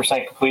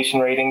 61% completion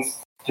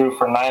ratings, threw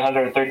for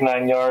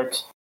 939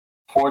 yards,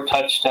 4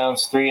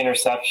 touchdowns, 3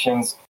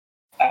 interceptions,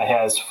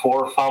 has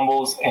 4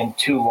 fumbles and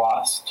 2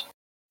 lost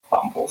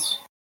fumbles.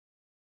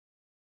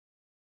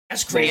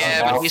 That's crazy.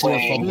 Yeah, but he's Four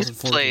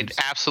played games.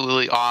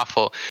 absolutely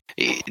awful.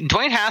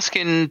 Dwayne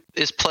Haskins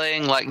is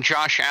playing like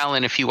Josh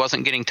Allen if he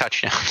wasn't getting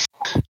touchdowns.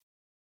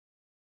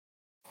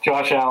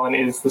 Josh Allen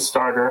is the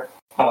starter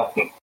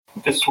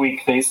this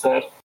week, they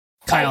said.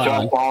 Kyle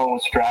Allen. Josh Allen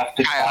was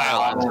drafted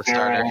Kyle Allen's the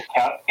starter.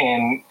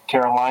 in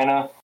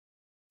Carolina.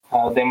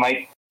 They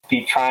might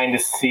be trying to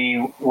see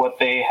what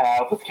they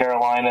have with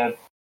Carolina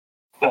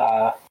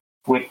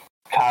with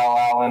Kyle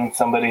Allen,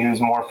 somebody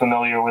who's more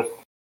familiar with.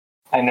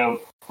 I know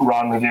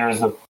Ron Rivera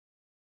is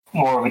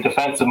more of a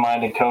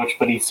defensive-minded coach,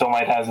 but he still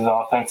might have his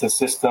offensive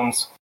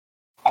systems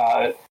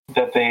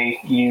that they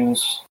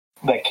use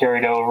that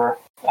carried over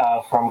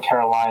from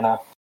Carolina.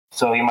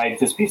 So he might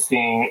just be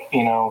seeing,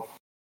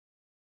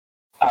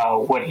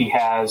 what he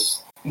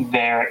has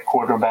there at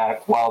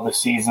quarterback while the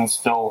season's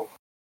still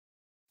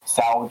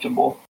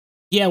salvageable.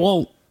 Yeah,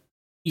 well,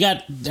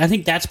 I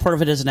think that's part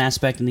of it as an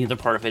aspect, and the other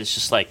part of it is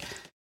just like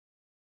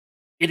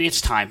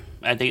it's time.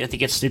 I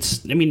think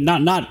it's. I mean,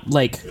 not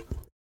like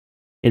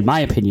in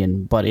my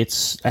opinion, but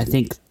I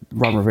think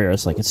Ron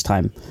Rivera's like it's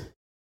time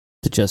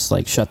to just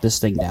like shut this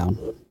thing down.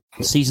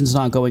 The season's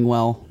not going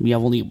well. We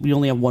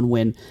only have 1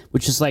 win,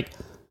 which is like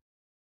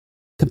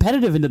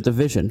competitive in the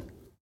division.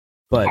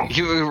 But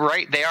You're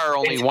right, they are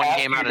only It's 1 half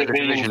game out your of the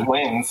division.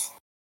 wins.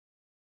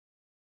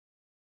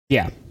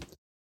 yeah,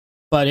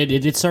 but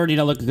it's already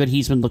not looking good.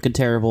 He's been looking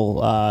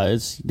terrible.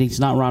 He's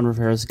not Ron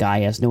Rivera's guy.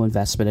 He has no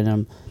investment in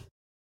him.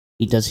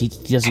 He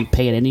doesn't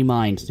pay it any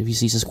mind. If he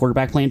sees his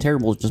quarterback playing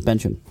terrible, just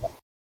bench him.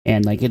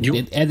 And like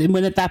and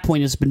when at that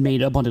point it's been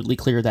made abundantly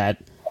clear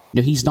that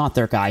he's not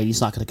their guy.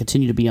 He's not going to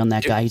continue to be on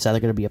that guy. He's either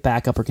going to be a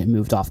backup or get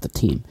moved off the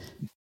team.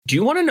 Do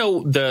you want to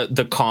know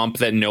the comp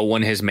that no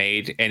one has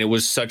made, and it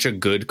was such a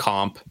good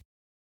comp?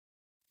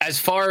 As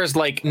far as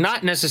like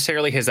not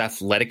necessarily his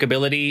athletic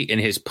ability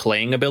and his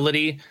playing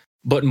ability,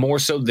 but more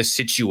so the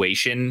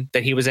situation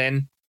that he was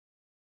in.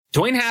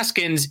 Dwayne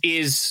Haskins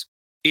is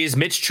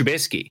Mitch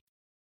Trubisky.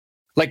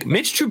 Like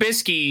Mitch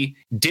Trubisky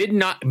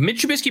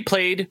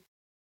played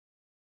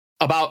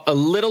about a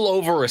little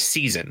over a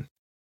season's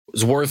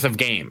worth of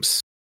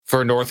games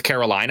for North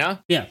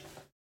Carolina. Yeah.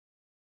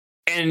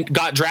 And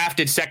got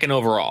drafted 2nd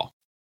overall.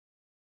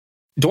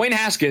 Dwayne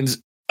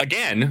Haskins,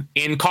 again,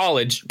 in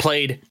college,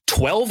 played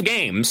 12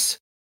 games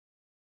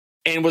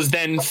and was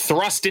then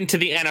thrust into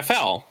the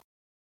NFL.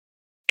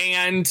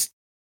 And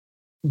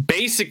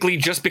basically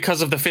just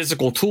because of the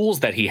physical tools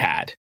that he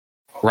had,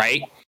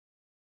 right?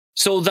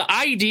 So the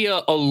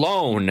idea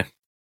alone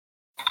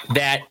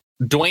that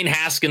Dwayne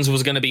Haskins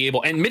was going to be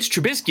able, and Mitch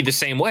Trubisky the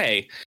same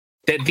way,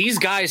 that these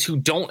guys who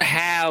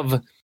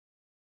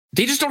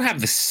they just don't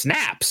have the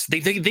snaps. They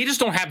just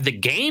don't have the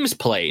games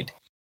played.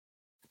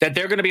 That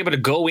they're going to be able to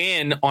go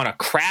in on a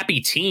crappy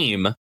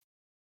team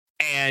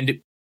and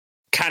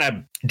kind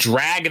of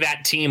drag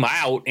that team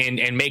out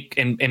and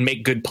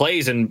make good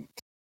plays and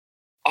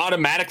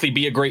automatically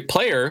be a great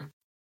player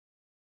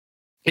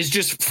is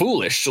just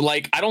foolish.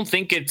 Like, I don't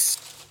think it's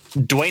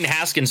Dwayne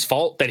Haskins'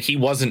 fault that he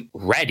wasn't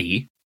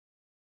ready.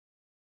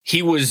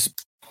 He was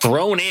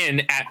thrown in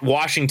at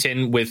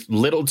Washington with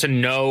little to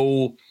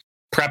no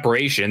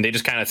preparation. They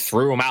just kind of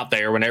threw him out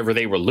there whenever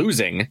they were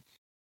losing.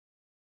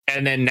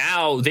 And then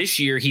now this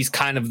year, he's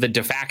kind of the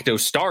de facto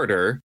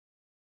starter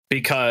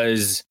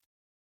because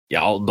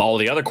all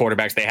the other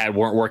quarterbacks they had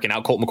weren't working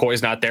out. Colt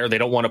McCoy's not there. They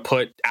don't want to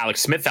put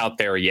Alex Smith out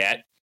there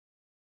yet.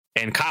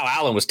 And Kyle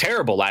Allen was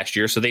terrible last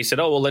year. So they said,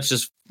 well, let's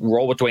just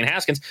roll with Dwayne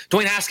Haskins.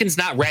 Dwayne Haskins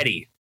not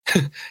ready.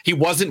 He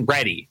wasn't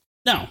ready.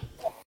 No.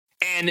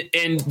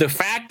 And the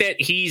fact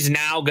that he's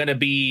now going to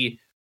be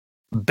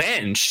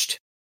benched,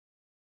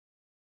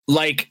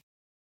 like,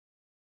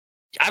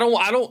 I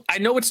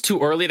know it's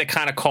too early to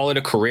kind of call it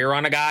a career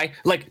on a guy.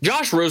 Like,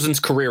 Josh Rosen's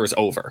career is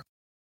over.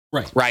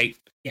 Right?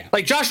 Yeah.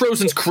 Like, Josh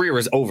Rosen's career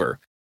is over.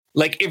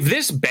 Like, if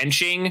this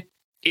benching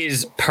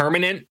is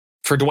permanent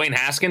for Dwayne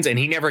Haskins and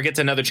he never gets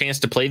another chance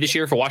to play this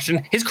year for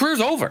Washington, his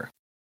career's over.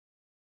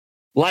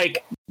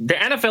 Like, the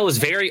NFL is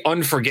very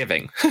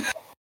unforgiving,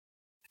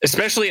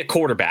 especially at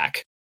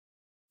quarterback.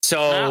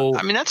 So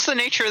I mean, that's the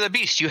nature of the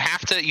beast. You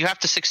have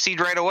to succeed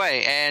right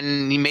away,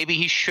 and maybe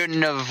he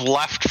shouldn't have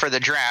left for the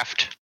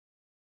draft.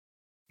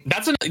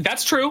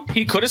 That's true.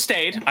 He could have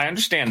stayed. I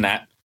understand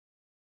that.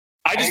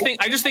 I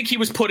just think he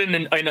was put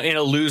in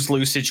a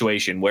lose-lose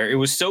situation where it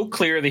was so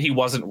clear that he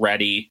wasn't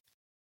ready.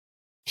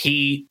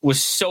 He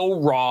was so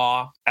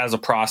raw as a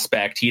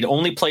prospect. He'd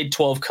only played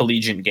 12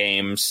 collegiate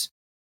games,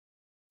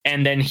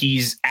 and then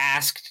he's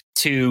asked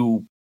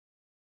to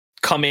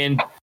come in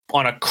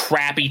on a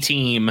crappy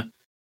team,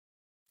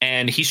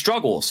 and he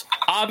struggles.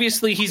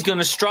 Obviously, he's going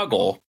to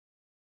struggle.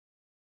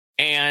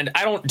 And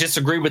I don't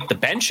disagree with the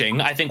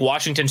benching. I think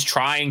Washington's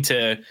trying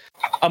to...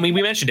 I mean,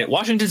 we mentioned it.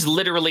 Washington's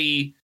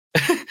literally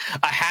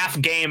a half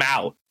game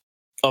out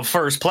of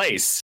first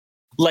place.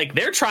 Like,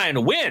 they're trying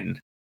to win.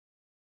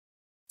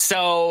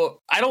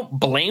 So I don't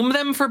blame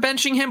them for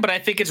benching him, but I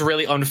think it's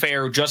really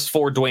unfair just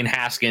for Dwayne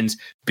Haskins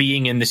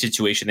being in the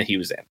situation that he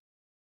was in.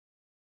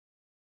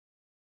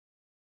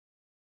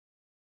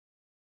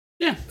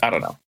 Yeah. I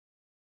don't know.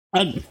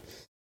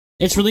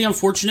 It's really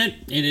unfortunate,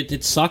 and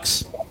it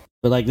sucks.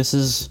 But like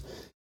it's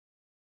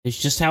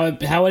just how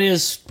it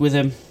is with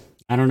him.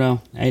 I don't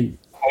know, and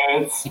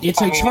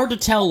it's hard to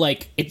tell.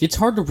 Like it's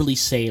hard to really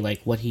say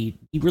like what he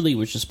really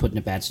was just put in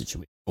a bad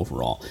situation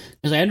overall.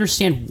 Because I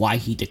understand why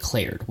he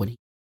declared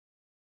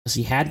because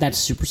he had that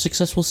super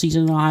successful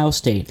season in Ohio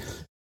State,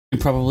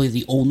 and probably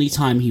the only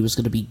time he was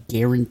going to be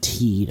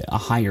guaranteed a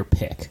higher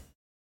pick,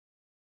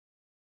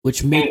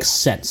 which makes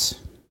sense.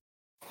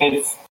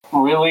 It's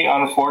really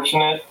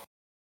unfortunate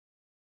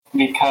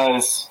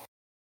because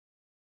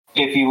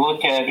if you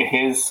look at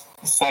his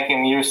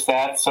second-year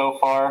stats so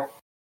far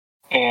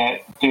and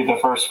do the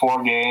first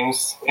 4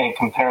 games and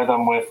compare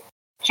them with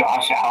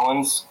Josh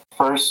Allen's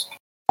first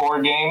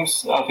 4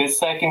 games of his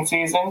second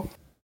season,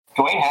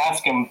 Dwayne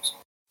Haskins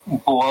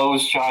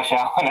blows Josh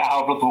Allen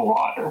out of the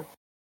water.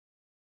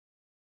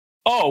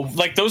 Oh,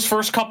 like those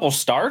first couple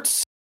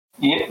starts?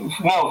 Yeah,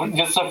 no,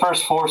 just the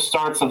first 4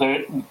 starts of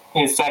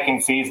his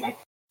second season.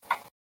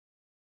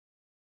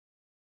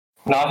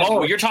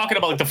 You're talking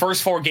about like the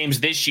first 4 games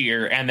this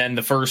year, and then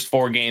the first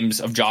 4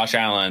 games of Josh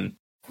Allen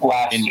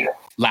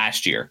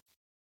last year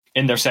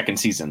in their second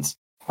seasons.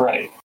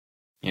 Right.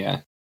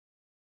 Yeah.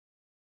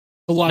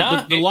 The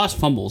lost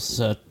fumbles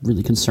is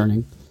really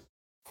concerning.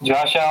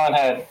 Josh Allen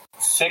had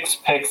 6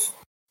 picks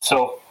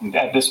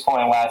at this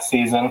point last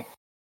season.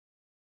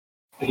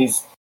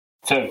 He's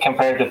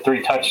compared to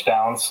 3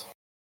 touchdowns.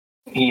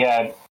 He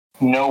had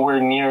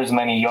nowhere near as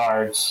many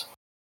yards.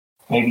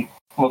 Maybe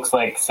looks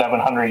like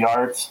 700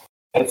 yards.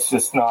 It's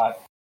just not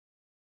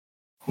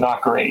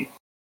great.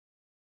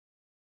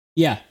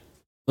 Yeah.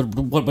 But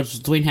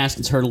was Dwayne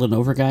Haskins hurdling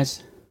over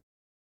guys?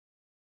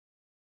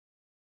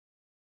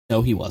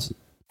 No, he wasn't.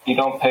 You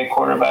don't pay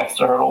quarterbacks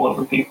to hurdle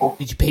over people.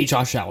 Did you pay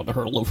Josh Allen to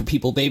hurdle over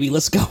people, baby?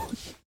 Let's go.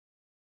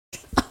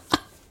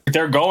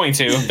 They're going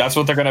to. That's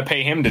what they're going to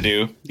pay him to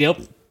do.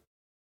 Yep.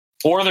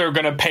 Or they're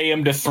going to pay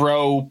him to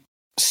throw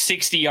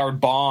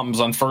 60-yard bombs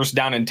on 1st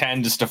down and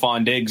 10 to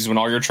Stephon Diggs when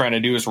all you're trying to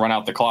do is run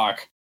out the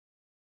clock.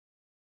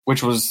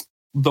 Which was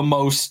the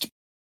most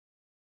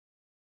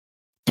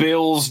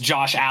Bills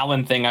Josh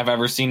Allen thing I've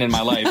ever seen in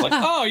my life. Like,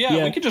 oh,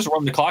 yeah, we could just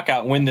run the clock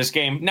out and win this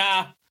game.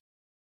 Nah.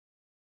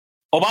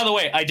 Oh, by the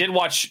way, I did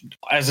watch,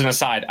 as an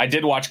aside,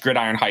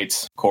 Gridiron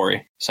Heights,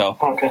 Corey. So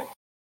okay.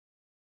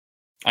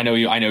 I know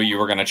you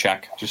were going to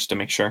check just to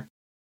make sure.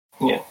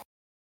 Yeah.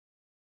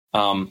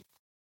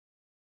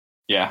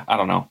 Yeah, I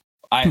don't know.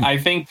 I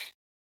think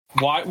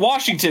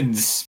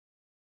Washington's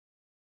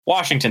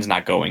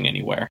not going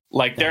anywhere.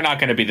 Like, they're not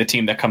going to be the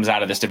team that comes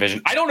out of this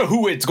division. I don't know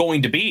who it's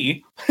going to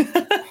be.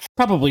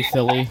 Probably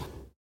Philly.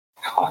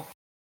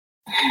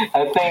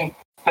 I think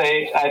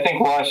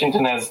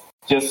Washington has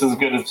just as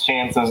good a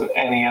chance as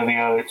any of the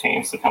other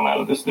teams to come out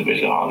of this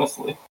division,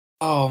 honestly.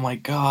 Oh, my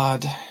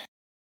God.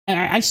 And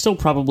I still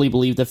probably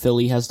believe that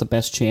Philly has the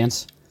best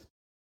chance.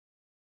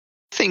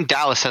 I think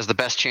Dallas has the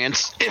best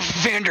chance if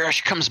Van Der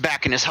Esch comes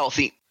back and is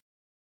healthy.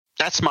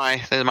 That's my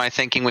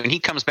thinking. When he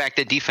comes back,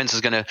 the defense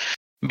is going to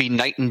be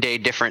night and day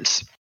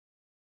difference.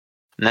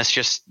 And that's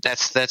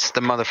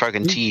the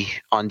motherfucking T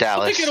on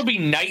Dallas. I think it'll be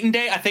night and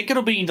day. I think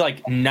it'll be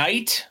like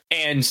night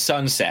and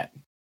sunset.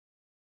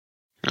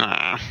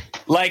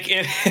 Like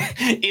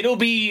it'll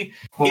be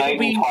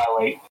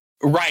twilight.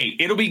 Right.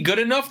 It'll be good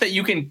enough that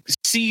you can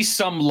see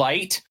some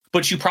light,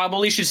 but you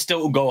probably should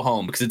still go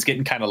home because it's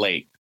getting kind of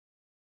late.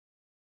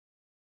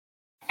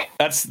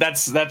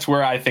 That's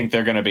where I think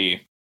they're going to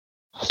be.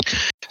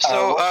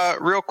 So,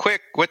 real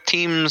quick, what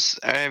teams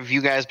have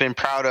you guys been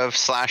proud of /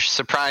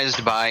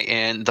 surprised by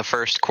in the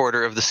first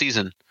quarter of the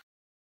season?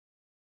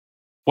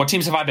 What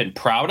teams have I been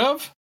proud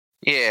of?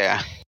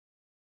 Yeah.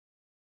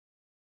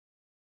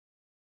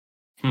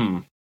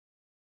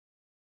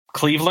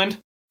 Cleveland.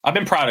 I've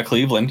been proud of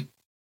Cleveland.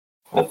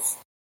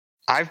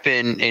 I've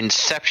been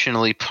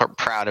exceptionally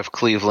proud of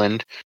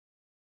Cleveland.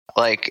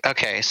 Like,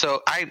 okay,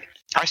 so I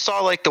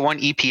saw like the one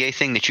EPA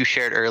thing that you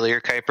shared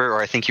earlier, Kuiper,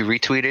 or I think you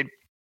retweeted.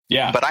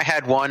 Yeah. But I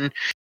had one,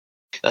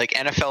 like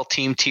NFL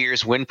team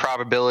tiers, win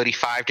probability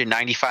 5 to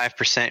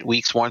 95%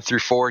 weeks 1 through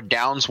 4,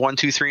 downs 1,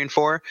 2, 3, and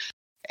 4.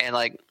 And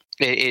like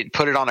it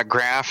put it on a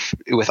graph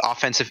with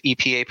offensive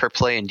EPA per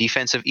play and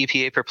defensive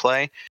EPA per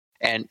play.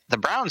 And the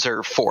Browns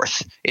are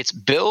 4th. It's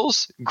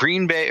Bills,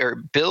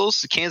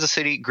 Kansas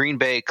City, Green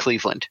Bay,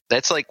 Cleveland.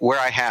 That's like where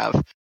I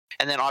have.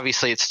 And then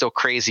obviously it's still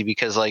crazy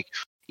because like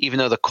even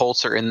though the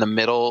Colts are in the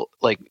middle,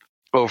 like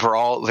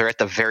overall they're at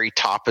the very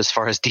top as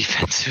far as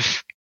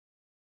defensive.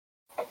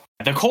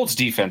 The Colts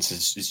defense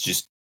is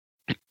just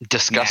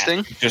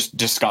disgusting. Just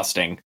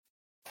disgusting.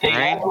 They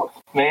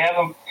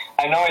haven't.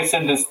 I know I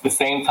said this the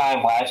same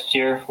time last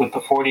year with the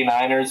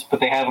 49ers, but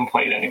they haven't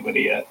played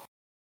anybody yet.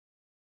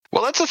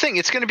 Well, that's the thing.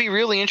 It's going to be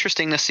really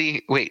interesting to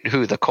see. Wait,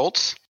 who? The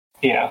Colts?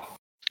 Yeah.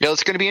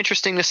 It's going to be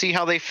interesting to see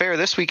how they fare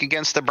this week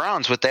against the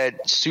Browns with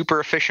that super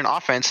efficient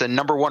offense and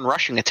number one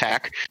rushing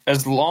attack.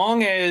 As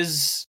long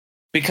as,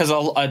 because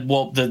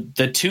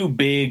the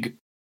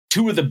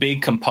two of the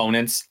big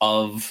components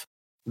of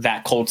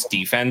that Colts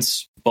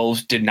defense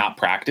both did not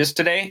practice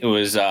today. It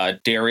was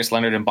Darius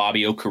Leonard and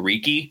Bobby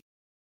Okereke.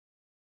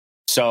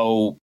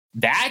 So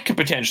that could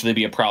potentially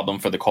be a problem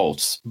for the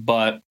Colts.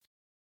 But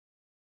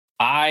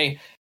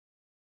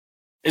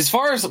as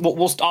far as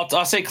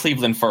I'll say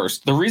Cleveland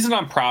first. The reason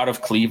I'm proud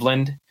of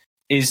Cleveland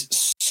is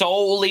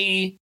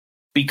solely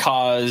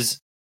because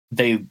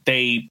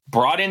they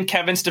brought in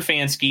Kevin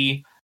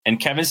Stefanski, and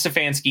Kevin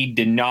Stefanski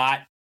did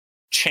not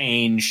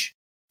change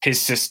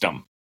his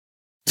system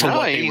to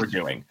what they were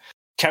doing.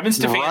 Kevin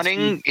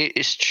Stefanski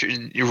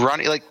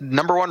running like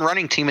number one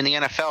running team in the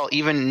NFL.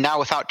 Even now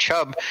without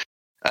Chubb,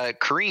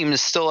 Kareem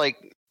is still like,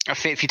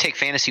 if you take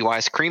fantasy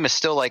wise, Kareem is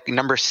still like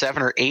number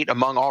 7 or 8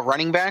 among all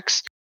running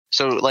backs.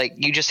 So, like,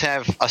 you just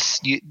have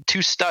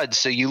two studs,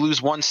 so you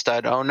lose one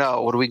stud. Oh,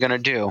 no, what are we going to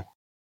do?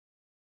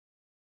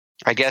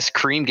 I guess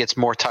Kareem gets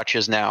more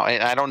touches now.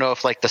 I don't know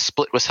if, like, the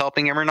split was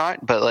helping him or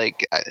not, but,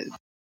 like,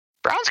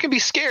 Browns can be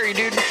scary,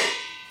 dude.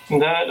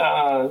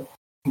 That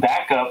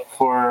backup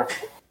for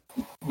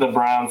the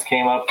Browns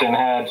came up and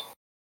had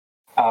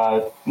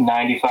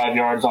 95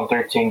 yards on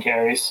 13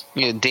 carries.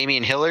 Yeah,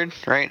 Damian Hillard,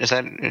 right?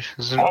 I don't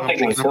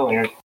think it was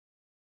Hillard.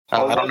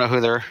 I don't know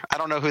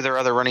who their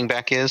other running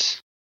back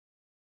is.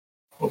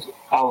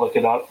 I'll look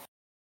it up.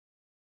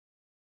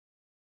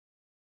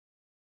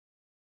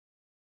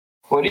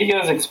 What do you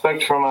guys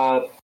expect from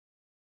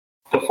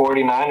the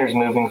 49ers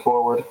moving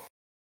forward?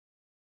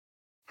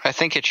 I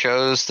think it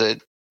shows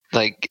that,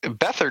 like,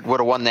 Beathard would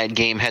have won that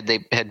game had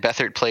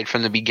Beathard played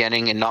from the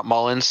beginning and not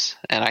Mullins,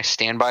 and I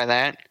stand by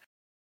that.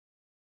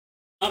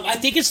 I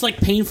think it's, like,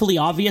 painfully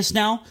obvious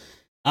now.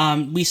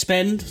 We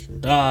spent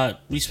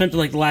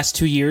like the last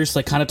 2 years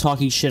like kind of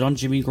talking shit on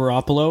Jimmy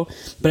Garoppolo,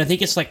 but I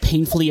think it's like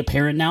painfully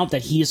apparent now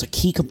that he is a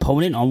key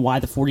component on why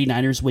the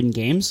 49ers win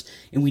games,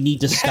 and we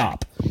need to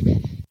stop.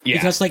 Yeah.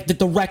 Because like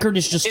the record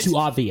is just too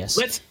obvious.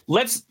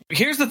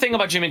 Here's the thing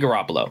about Jimmy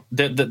Garoppolo.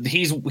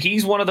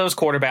 He's one of those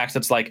quarterbacks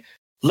that's like,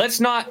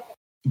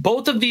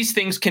 both of these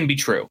things can be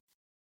true.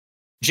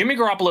 Jimmy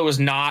Garoppolo is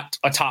not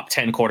a top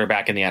 10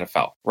 quarterback in the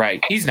NFL,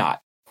 right? He's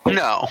not.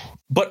 No.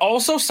 But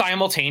also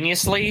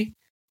simultaneously,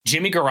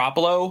 Jimmy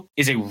Garoppolo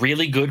is a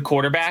really good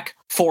quarterback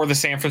for the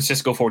San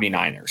Francisco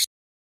 49ers.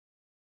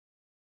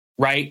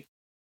 Right?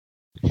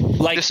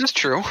 Like, this is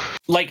true.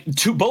 Like,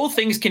 both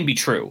things can be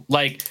true.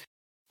 Like,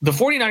 the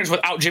 49ers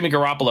without Jimmy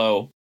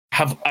Garoppolo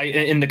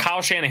in the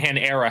Kyle Shanahan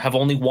era, have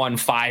only won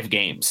 5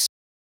 games.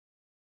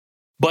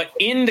 But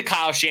in the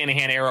Kyle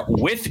Shanahan era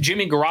with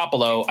Jimmy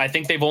Garoppolo, I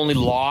think they've only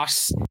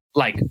lost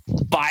like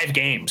 5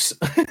 games.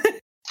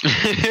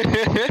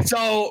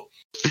 So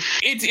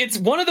it's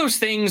one of those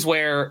things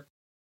where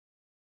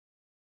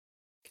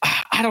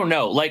I don't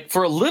know, like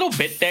for a little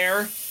bit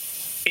there,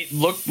 it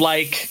looked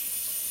like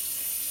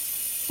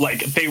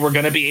they were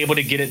going to be able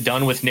to get it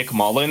done with Nick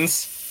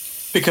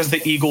Mullins because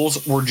the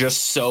Eagles were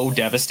just so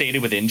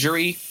devastated with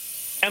injury,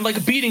 and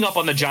like beating up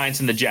on the Giants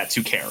and the Jets.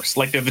 Who cares?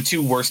 Like, they're the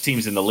 2 worst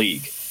teams in the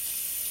league.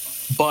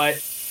 But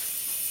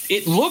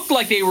it looked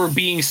like they were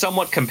being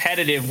somewhat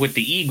competitive with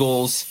the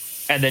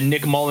Eagles, and then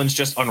Nick Mullins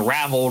just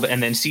unraveled,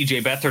 and then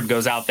CJ Beathard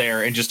goes out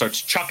there and just starts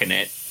chucking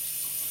it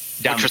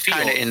down the field.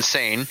 Which was kind of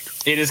insane.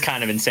 It is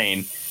kind of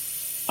insane.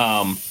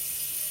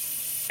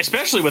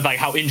 Especially with like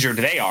how injured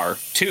they are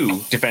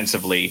too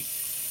defensively.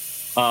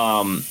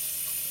 I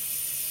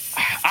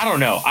don't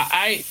know.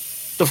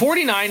 The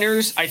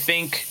 49ers, I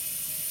think,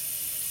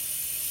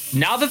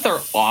 now that their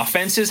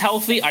offense is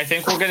healthy, I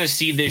think we're going to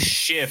see this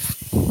shift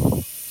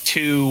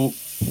to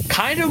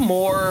kind of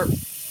more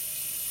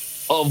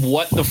of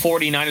what the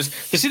 49ers...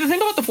 See, the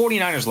thing about the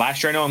 49ers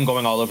last year, I know I'm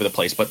going all over the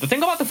place, but the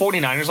thing about the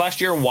 49ers last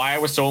year, why I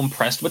was so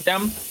impressed with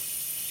them,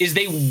 is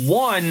they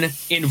won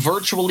in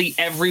virtually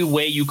every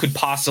way you could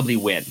possibly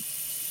win.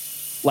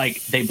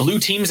 Like, they blew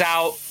teams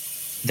out.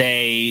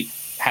 They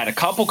had a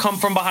couple come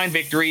from behind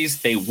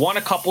victories. They won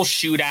a couple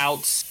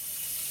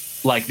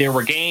shootouts. Like, there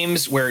were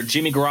games where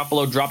Jimmy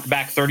Garoppolo dropped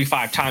back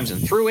 35 times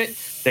and threw it.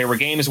 There were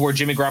games where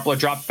Jimmy Garoppolo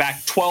dropped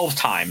back 12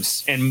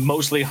 times and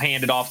mostly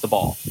handed off the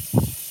ball.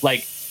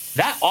 Like,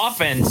 that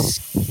offense,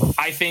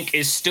 I think,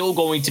 is still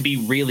going to be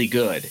really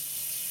good.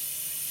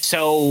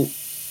 So,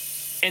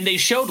 and they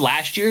showed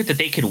last year that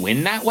they could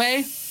win that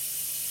way.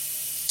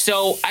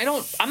 So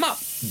I'm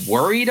not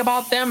worried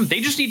about them.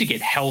 They just need to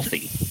get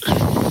healthy,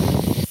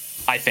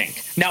 I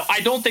think. Now, I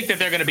don't think that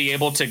they're going to be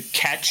able to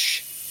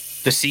catch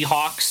the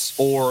Seahawks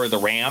or the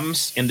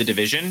Rams in the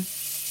division.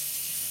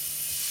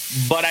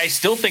 But I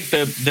still think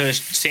the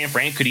San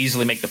Fran could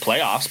easily make the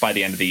playoffs by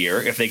the end of the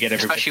year if they get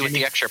everybody. Especially with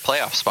the extra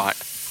playoff spot.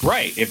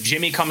 Right. If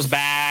Jimmy comes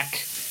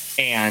back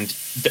and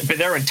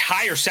their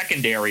entire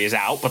secondary is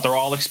out, but they're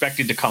all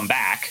expected to come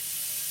back.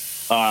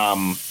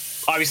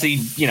 Obviously,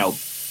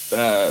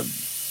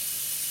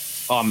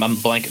 I'm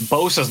blank.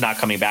 Bosa's not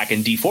coming back,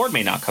 and D Ford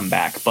may not come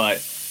back,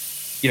 but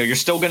you're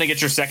still going to get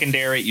your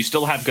secondary. You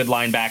still have good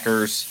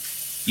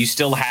linebackers. You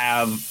still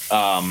have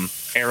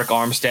Eric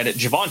Armstead.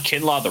 Javon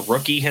Kinlaw, the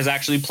rookie, has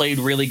actually played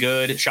really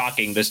good.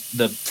 Shocking. The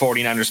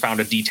 49ers found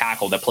a D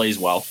tackle that plays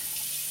well.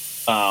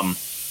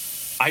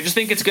 I just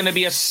think it's going to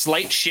be a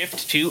slight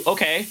shift to,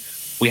 okay,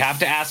 we have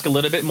to ask a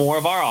little bit more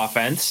of our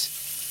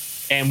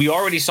offense. And we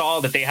already saw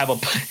that they have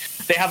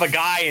a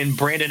guy in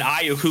Brandon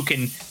Ayuk who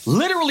can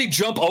literally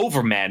jump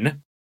over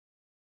men.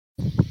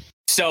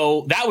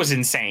 So that was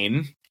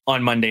insane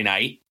on Monday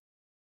night.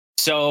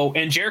 So,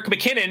 and Jerick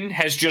McKinnon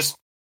has just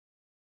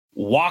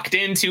walked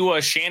into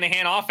a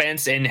Shanahan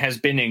offense and has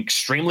been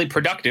extremely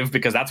productive,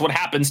 because that's what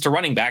happens to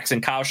running backs in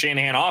Kyle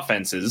Shanahan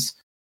offenses.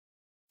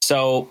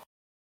 So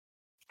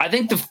I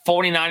think the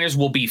 49ers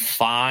will be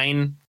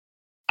fine.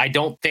 I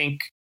don't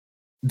think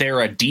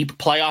they're a deep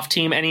playoff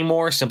team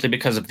anymore simply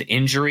because of the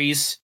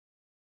injuries.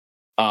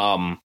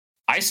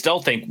 I still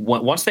think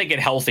once they get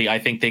healthy, I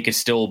think they could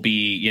still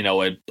be,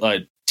 a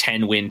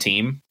 10-win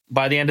team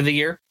by the end of the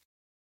year.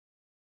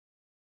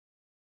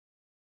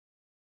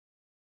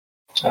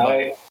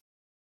 I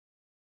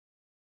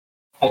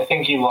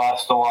think you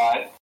lost a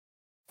lot,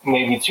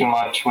 maybe too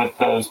much, with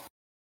those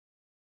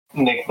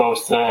Nick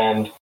Bosa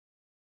and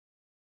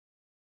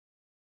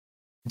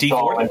D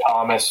Ford? Solomon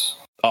Thomas.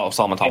 Oh,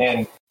 Solomon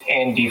Thomas.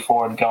 And D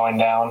Ford going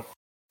down.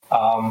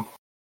 I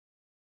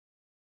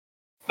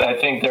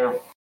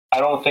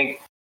don't think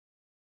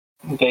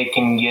they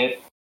can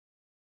get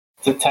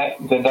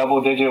the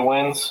double-digit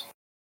wins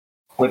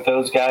with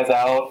those guys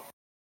out.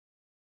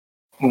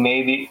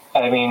 Maybe,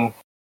 I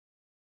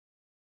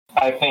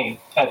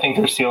think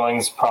their ceiling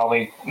is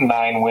probably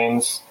 9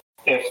 wins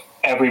if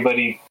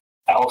everybody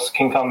else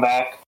can come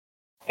back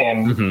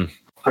and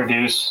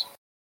produce.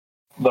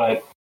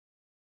 But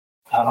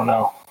I don't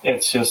know.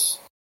 It's just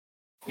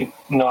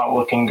not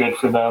looking good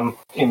for them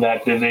in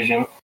that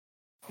division.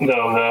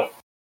 Though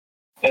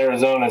the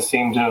Arizona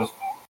seemed to have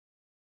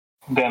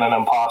been an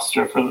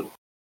imposter for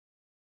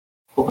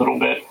a little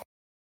bit.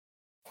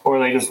 Or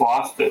they just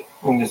lost it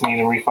and just need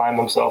to refine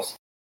themselves.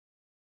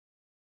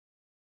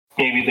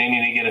 Maybe they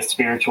need to get a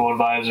spiritual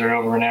advisor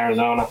over in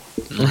Arizona.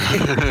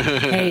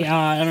 Hey,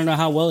 I don't know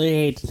how well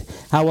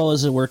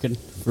is it working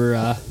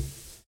for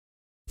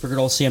good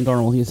old Sam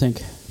Darnold, do you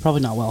think?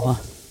 Probably not well,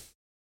 huh?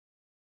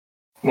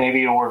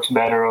 Maybe it works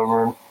better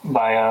over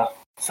by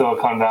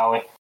Silicon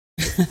Valley.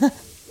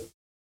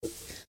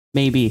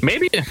 Maybe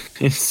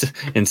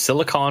in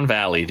Silicon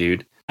Valley,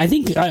 dude. I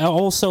think I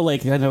also I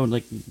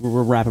know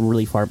we're wrapping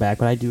really far back,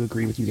 but I do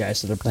agree with you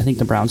guys that I think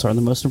the Browns are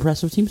the most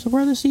impressive team so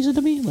far this season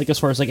to me. As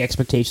far as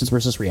expectations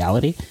versus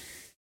reality.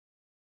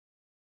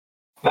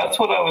 That's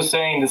what I was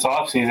saying this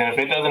offseason. If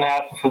it doesn't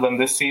happen for them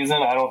this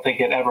season, I don't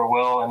think it ever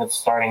will, and it's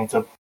starting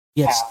to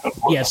happen.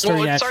 It's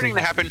starting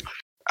to happen.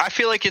 I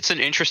feel like it's an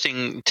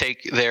interesting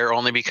take there,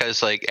 only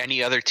because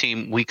any other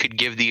team, we could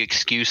give the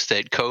excuse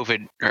that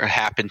COVID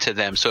happened to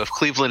them. So if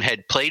Cleveland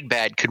had played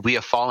bad, could we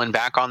have fallen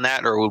back on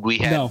that, or would we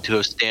have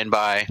to stand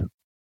by?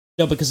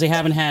 No, because they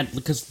haven't had,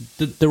 because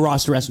the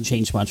roster hasn't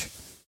changed much.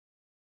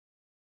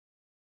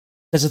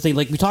 That's the thing.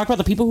 We talked about,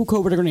 the people who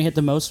COVID are going to hit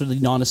the most are the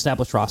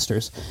non-established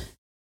rosters.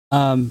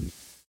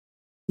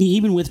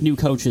 Even with new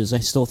coaches, I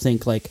still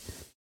think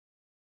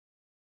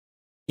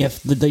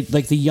if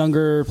the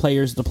younger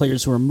players, the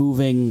players who are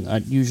moving,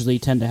 usually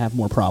tend to have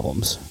more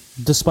problems,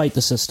 despite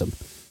the system.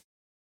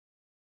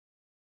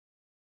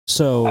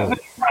 So I've been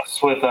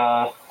impressed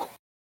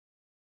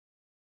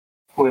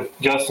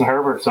with Justin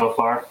Herbert so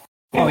far.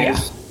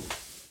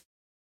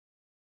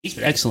 He's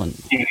been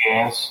excellent.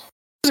 Yes.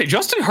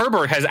 Justin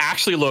Herbert has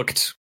actually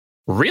looked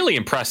really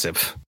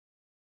impressive.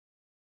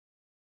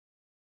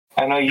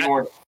 I know you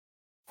weren't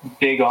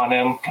big on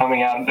him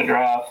coming out of the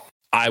draft.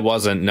 I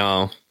wasn't,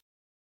 no.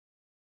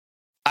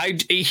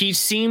 He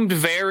seemed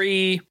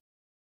very...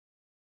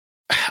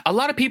 A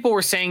lot of people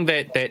were saying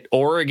that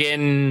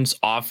Oregon's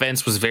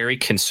offense was very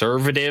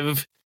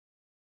conservative,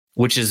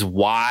 which is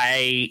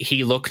why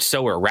he looked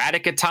so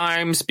erratic at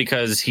times,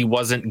 because he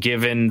wasn't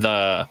given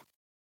the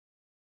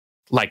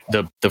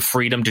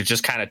freedom to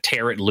just kind of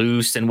tear it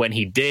loose. And when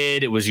he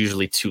did, it was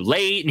usually too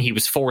late, and he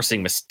was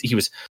forcing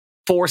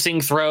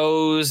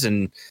throws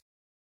and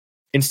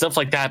stuff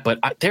like that. But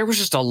there was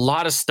just a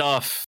lot of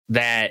stuff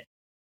that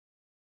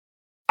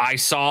I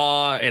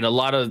saw, and a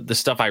lot of the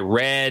stuff I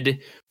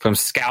read from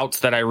scouts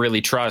that I really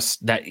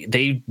trust, that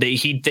they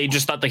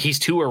just thought that he's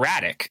too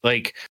erratic.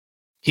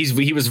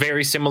 He was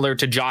very similar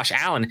to Josh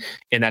Allen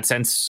in that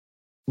sense.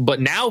 But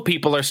now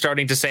people are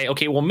starting to say,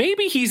 okay, well,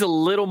 maybe he's a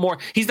little more,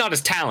 he's not as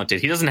talented.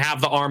 He doesn't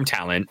have the arm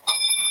talent.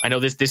 I know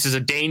this is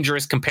a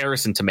dangerous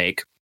comparison to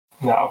make.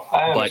 No,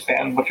 I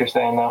understand what you're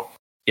saying though.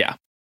 Yeah.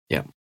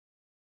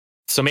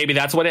 So maybe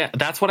that's what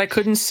I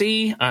couldn't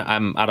see. I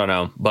don't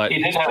know, but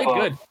he did played have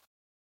good.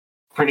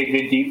 Pretty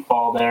good deep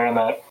ball there in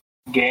that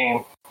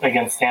game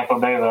against Tampa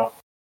Bay, though.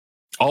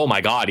 Oh my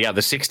God! Yeah,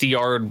 the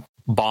 60-yard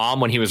bomb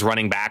when he was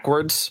running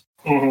backwards.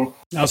 Mm-hmm.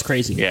 That was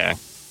crazy. Yeah,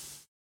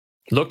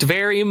 looked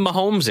very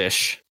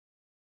Mahomes-ish.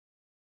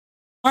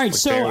 All right,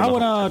 so I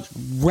want to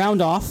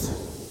round off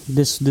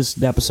this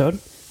episode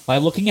by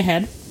looking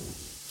ahead.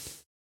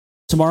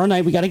 Tomorrow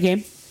night we got a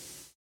game.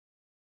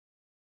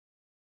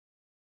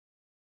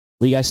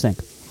 What do you guys think?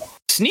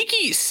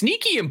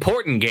 Sneaky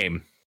important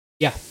game.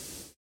 Yeah.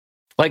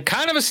 Like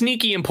kind of a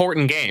sneaky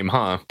important game,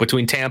 huh?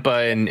 Between Tampa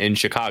and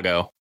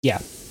Chicago. Yeah.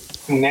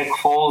 Nick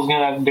Foles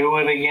gonna do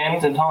it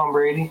again to Tom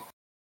Brady?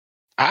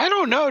 I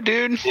don't know,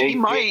 dude. He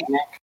might.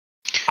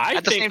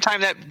 At the same time,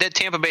 that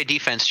Tampa Bay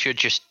defense should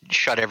just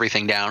shut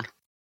everything down.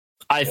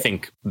 I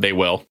think they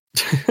will.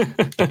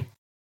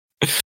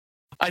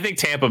 I think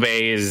Tampa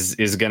Bay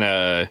is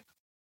gonna.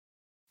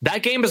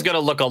 That game is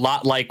gonna look a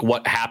lot like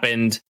what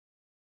happened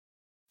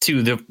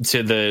to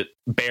the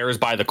Bears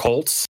by the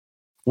Colts,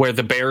 where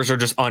the Bears are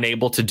just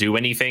unable to do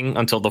anything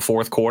until the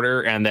fourth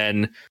quarter, and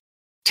then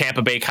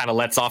Tampa Bay kind of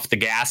lets off the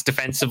gas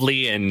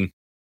defensively, and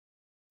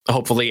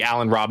hopefully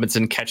Allen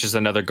Robinson catches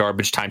another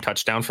garbage time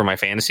touchdown for my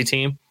fantasy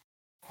team.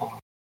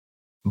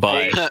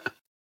 But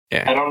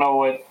yeah. I don't know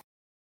what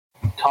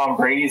Tom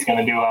Brady's going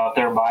to do out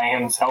there by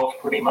himself,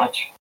 pretty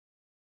much.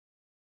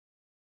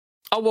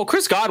 Oh, well,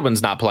 Chris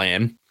Godwin's not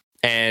playing.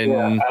 And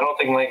yeah, I don't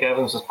think Mike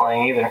Evans is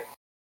playing either.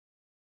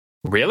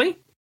 Really?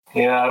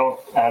 Yeah,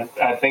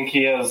 I think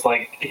he has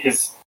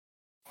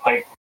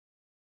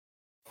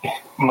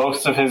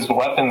most of his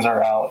weapons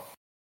are out.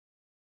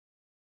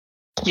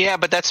 Yeah,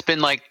 but that's been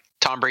like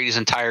Tom Brady's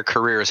entire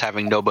career is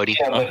having nobody.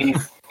 Yeah,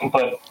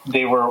 but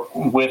they were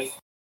with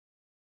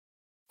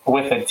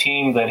a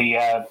team that he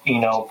had,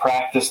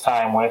 practice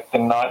time with,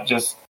 and not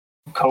just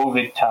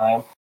COVID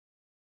time.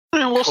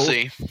 We'll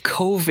see.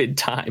 COVID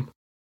time.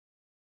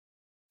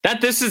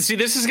 This is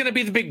going to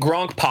be the big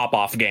Gronk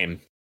pop-off game.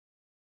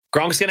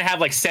 Gronk's going to have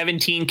like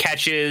 17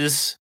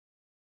 catches.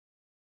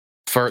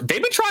 They've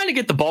been trying to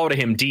get the ball to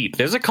him deep.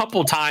 There's a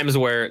couple times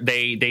where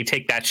they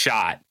take that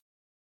shot,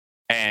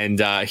 and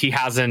he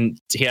hasn't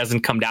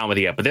come down with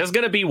it yet. But there's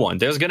going to be one.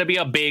 There's going to be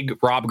a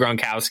big Rob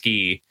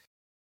Gronkowski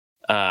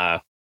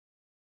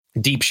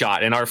deep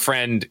shot, and our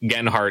friend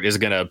Genhart is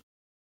going to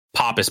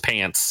pop his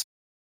pants.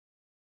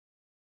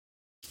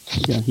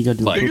 Yeah, he got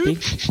to do a poopy.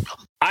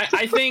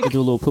 I think do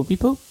a little poopy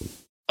poop.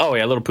 Oh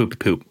yeah, a little poopy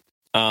poop.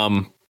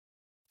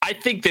 I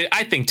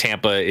think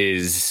Tampa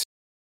is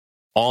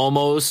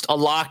almost a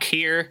lock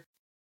here.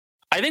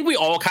 I think we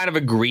all kind of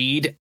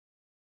agreed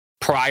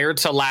prior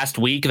to last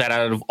week that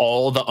out of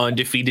all the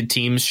undefeated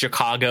teams,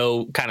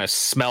 Chicago kind of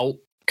smelled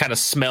the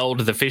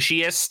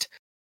fishiest.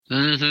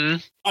 Mm-hmm.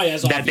 Oh yeah,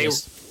 it's that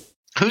obvious.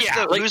 Who's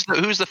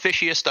the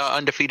fishiest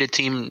undefeated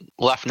team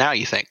left now,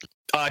 you think?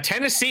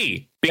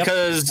 Tennessee,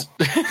 because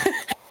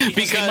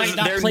because they might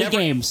not play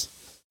games.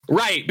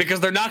 Right,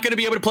 because they're not going to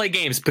be able to play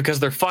games because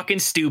they're fucking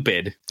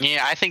stupid.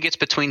 Yeah, I think it's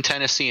between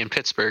Tennessee and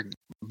Pittsburgh,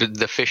 the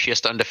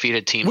fishiest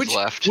undefeated teams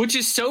left. Which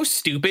is so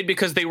stupid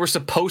because they were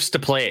supposed to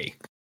play.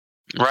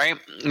 Right?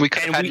 We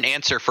could have had an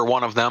answer for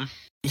one of them.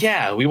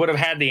 Yeah, we would have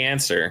had the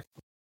answer.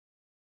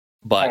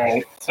 But all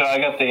right, so I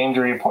got the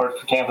injury report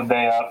for Tampa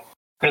Bay up.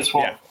 Chris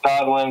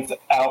Godwin's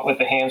out with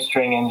a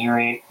hamstring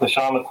injury.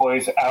 LaShawn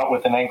McCoy's out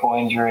with an ankle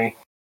injury.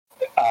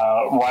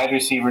 Wide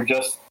receiver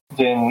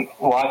Justin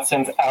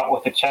Watson's out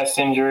with a chest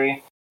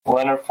injury.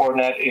 Leonard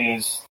Fournette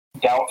is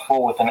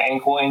doubtful with an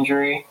ankle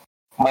injury.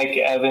 Mike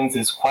Evans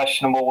is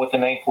questionable with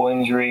an ankle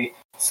injury.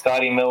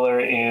 Scotty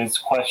Miller is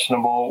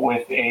questionable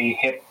with a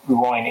hip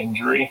groin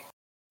injury.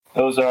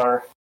 Those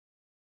are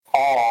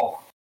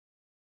all.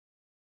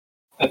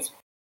 That's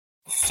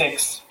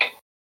 6.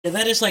 Yeah,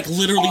 that is like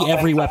literally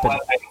every weapon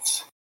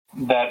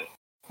that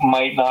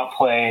might not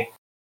play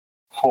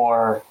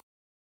for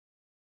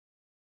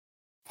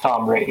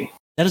Tom Brady.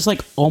 That is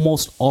like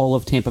almost all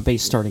of Tampa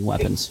Bay's starting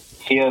weapons.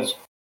 He has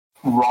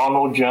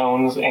Ronald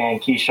Jones and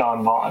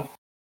Keyshawn Vaughn.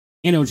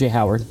 And O.J.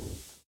 Howard.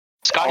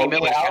 Scotty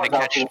Miller's going to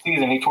catch the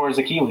season. He tore his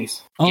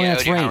Achilles. Oh, yeah,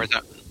 that's right.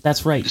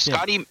 That's right.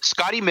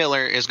 Scotty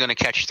Miller is going to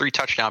catch 3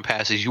 touchdown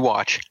passes. You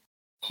watch.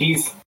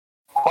 He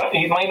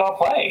might not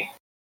play.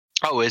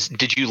 Oh,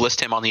 did you list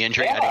him on the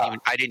injury? Yeah.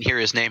 I didn't hear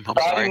his name. I'm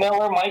Scotty sorry.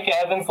 Miller, Mike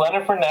Evans,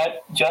 Leonard Fournette,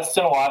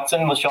 Justin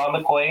Watson, LaShawn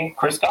McCoy,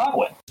 Chris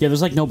Godwin. Yeah,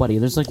 there's like nobody.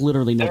 There's like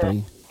literally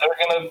nobody. They're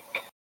going to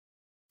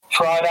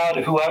trot out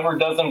whoever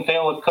doesn't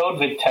fail a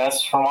COVID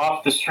test from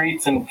off the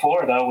streets in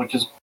Florida, which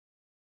is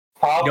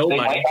probably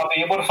they might not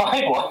be able to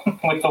find one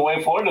with the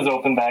way Florida's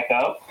opened back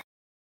up.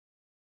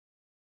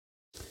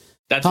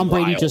 That's Tom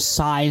Brady wild. just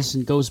sighs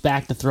and goes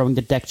back to throwing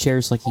the deck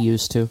chairs like he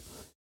used to.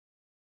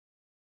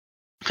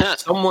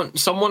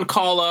 Someone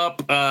call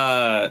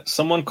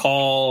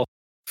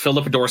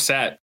Philip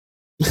Dorsett.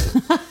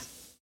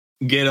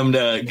 Get him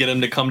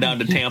to come down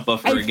to Tampa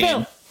for a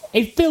game.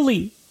 Hey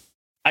Philly.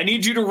 I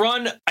need you to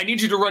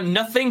run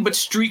nothing but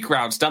streak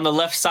routes down the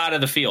left side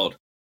of the field.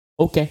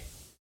 Okay.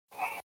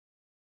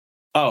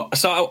 Oh,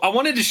 so I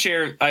wanted to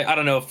share. I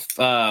don't know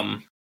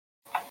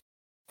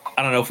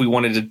if we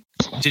wanted to.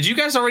 Did you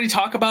guys already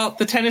talk about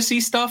the Tennessee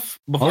stuff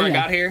before I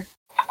got here?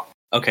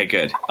 Okay,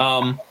 good.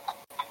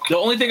 The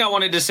only thing I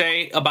wanted to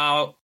say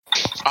about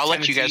I'll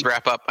let you guys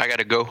wrap up. I got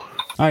to go. All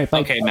right, bye.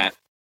 Okay, Matt.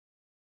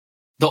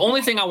 The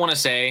only thing I want to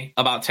say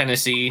about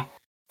Tennessee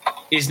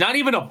is not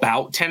even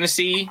about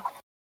Tennessee.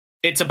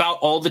 It's about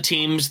all the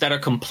teams that are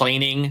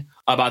complaining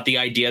about the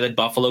idea that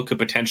Buffalo could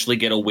potentially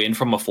get a win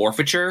from a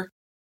forfeiture.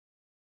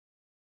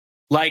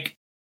 Like,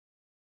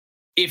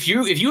 if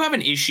you have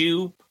an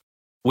issue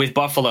with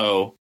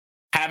Buffalo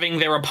having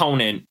their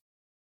opponent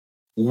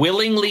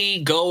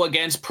willingly go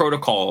against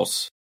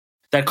protocols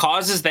that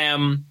causes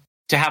them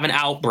to have an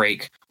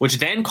outbreak, which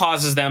then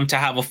causes them to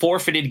have a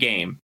forfeited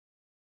game,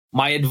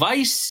 my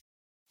advice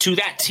to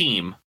that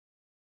team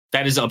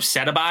that is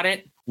upset about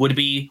it would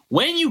be,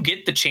 when you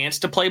get the chance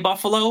to play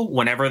Buffalo,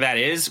 whenever that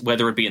is,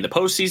 whether it be in the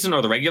postseason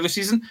or the regular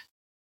season,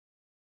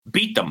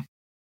 beat them.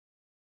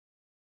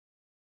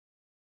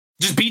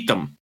 Just beat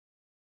them.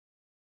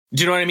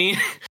 Do you know what I mean?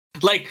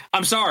 Like,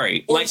 I'm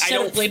sorry. Or like, instead I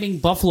don't of blaming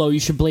Buffalo, you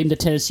should blame the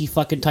Tennessee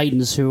fucking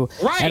Titans, who,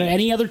 Right. and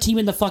any other team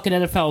in the fucking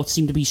NFL,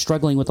 seem to be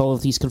struggling with all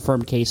of these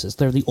confirmed cases.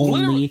 They're the only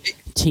Literally.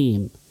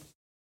 team.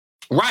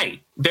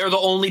 Right. They're the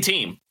only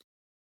team.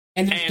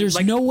 And And, there's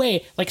like- no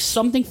way, like,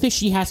 something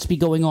fishy has to be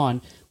going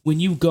on when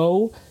you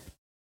go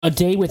a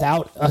day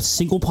without a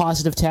single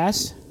positive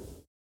test,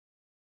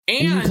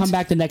 and you come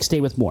back the next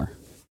day with more.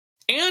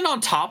 And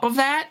on top of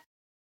that,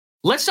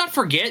 let's not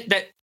forget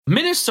that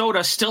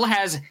Minnesota still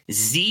has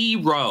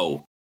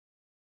zero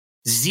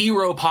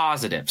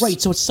positives.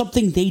 Right, so it's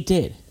something they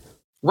did.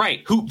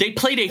 Right. Who they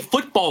played a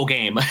football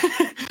game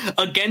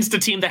against a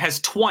team that has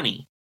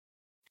 20,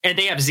 and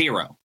they have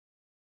 0.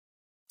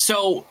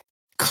 So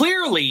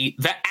clearly,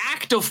 the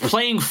act of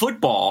playing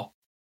football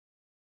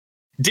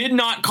did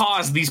not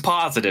cause these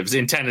positives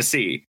in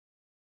Tennessee.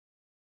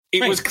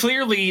 It Right. was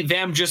clearly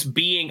them just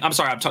being. I'm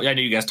sorry. I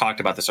know you guys talked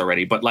about this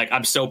already, but like,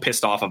 I'm so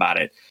pissed off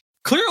about it.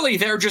 Clearly,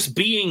 they're just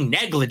being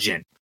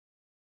negligent,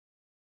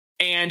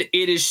 and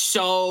it is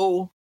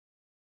so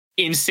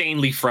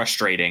insanely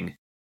frustrating.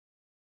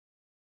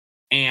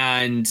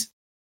 And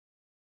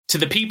to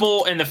the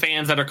people and the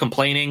fans that are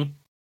complaining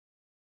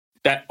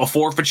that a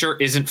forfeiture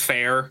isn't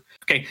fair,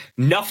 okay,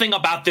 nothing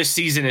about this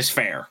season is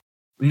fair.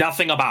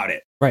 Nothing about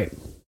it. Right.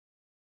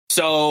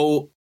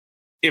 So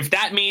if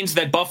that means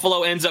that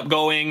Buffalo ends up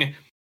going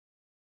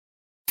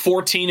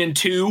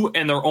 14-2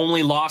 and their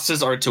only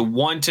losses are to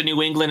 1 to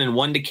New England and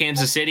 1 to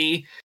Kansas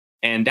City,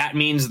 and that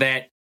means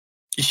that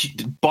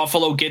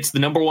Buffalo gets the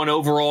number 1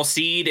 overall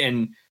seed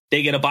and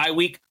they get a bye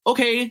week,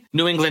 okay,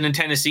 New England and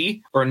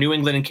Tennessee, or New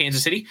England and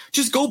Kansas City,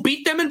 just go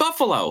beat them in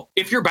Buffalo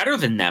if you're better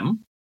than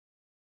them.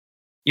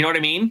 You know what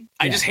I mean?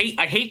 Yeah.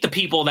 I hate the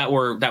people that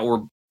were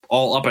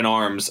all up in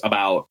arms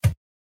about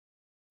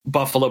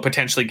Buffalo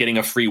potentially getting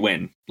a free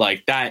win.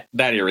 Like that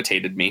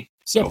irritated me.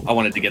 So Yeah. I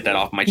wanted to get that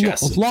off my Yeah,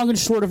 chest. long and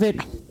short of it,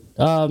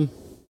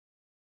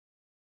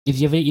 if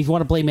you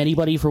want to blame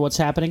anybody for what's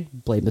happening,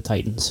 blame the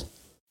Titans.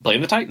 Blame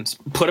the Titans.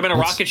 Put them in a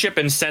That's- rocket ship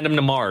and send them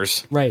to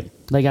Mars. Right.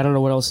 Like, I don't know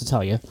what else to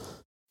tell you.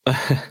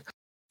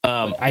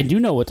 I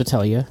do know what to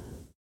tell you.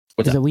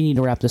 What's Is that? that we need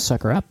to wrap this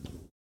sucker up.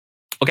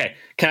 Okay,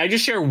 can I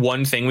just share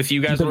one thing with you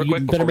guys real quick You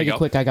before better we make go? it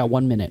quick. I got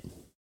 1 minute.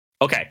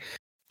 Okay.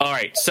 All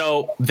right.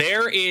 So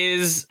there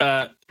is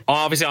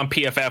obviously on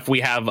PFF we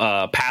have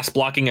pass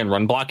blocking and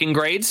run blocking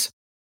grades.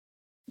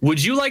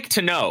 Would you like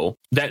to know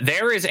that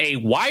there is a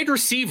wide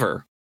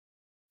receiver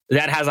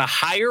that has a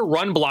higher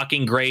run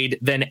blocking grade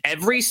than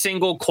every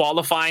single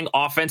qualifying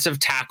offensive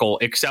tackle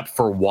except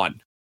for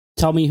one?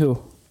 Tell me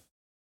who.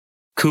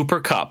 Cooper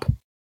Kupp.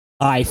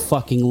 I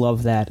fucking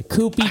love that.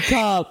 Koopy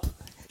Cup.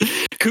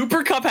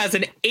 Cooper Kupp has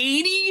an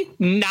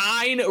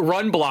 89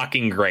 run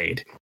blocking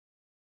grade.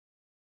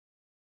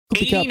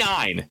 Koopy Cup.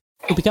 89.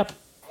 Koopy Cup.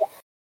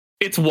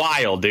 It's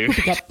wild, dude.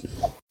 Koopy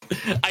Cup.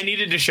 I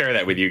needed to share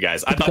that with you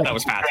guys. I thought that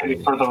was Traded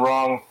fascinating. for the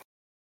wrong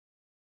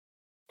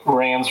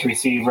Rams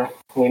receiver.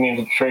 They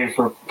needed to trade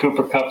for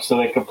Cooper Kupp so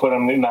they could put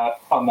him in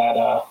on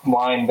that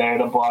line there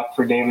to block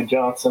for David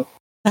Johnson.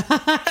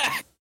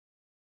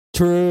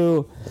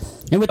 True.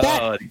 And with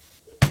that, Uh,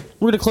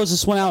 we're going to close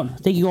this one out.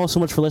 Thank you all so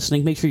much for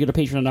listening. Make sure you go to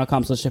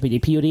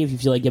patreon.com/FADPOD. If you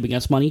feel like giving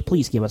us money,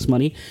 please give us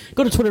money.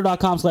 Go to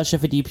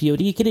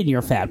twitter.com/FADPOD. Get in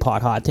your fat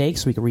pot hot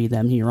takes. We can read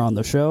them here on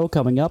the show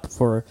coming up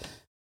for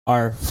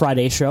our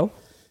Friday show.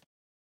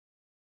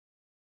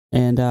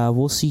 And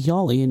we'll see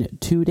y'all in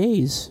 2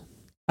 days.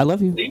 I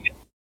love you.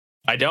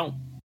 I don't.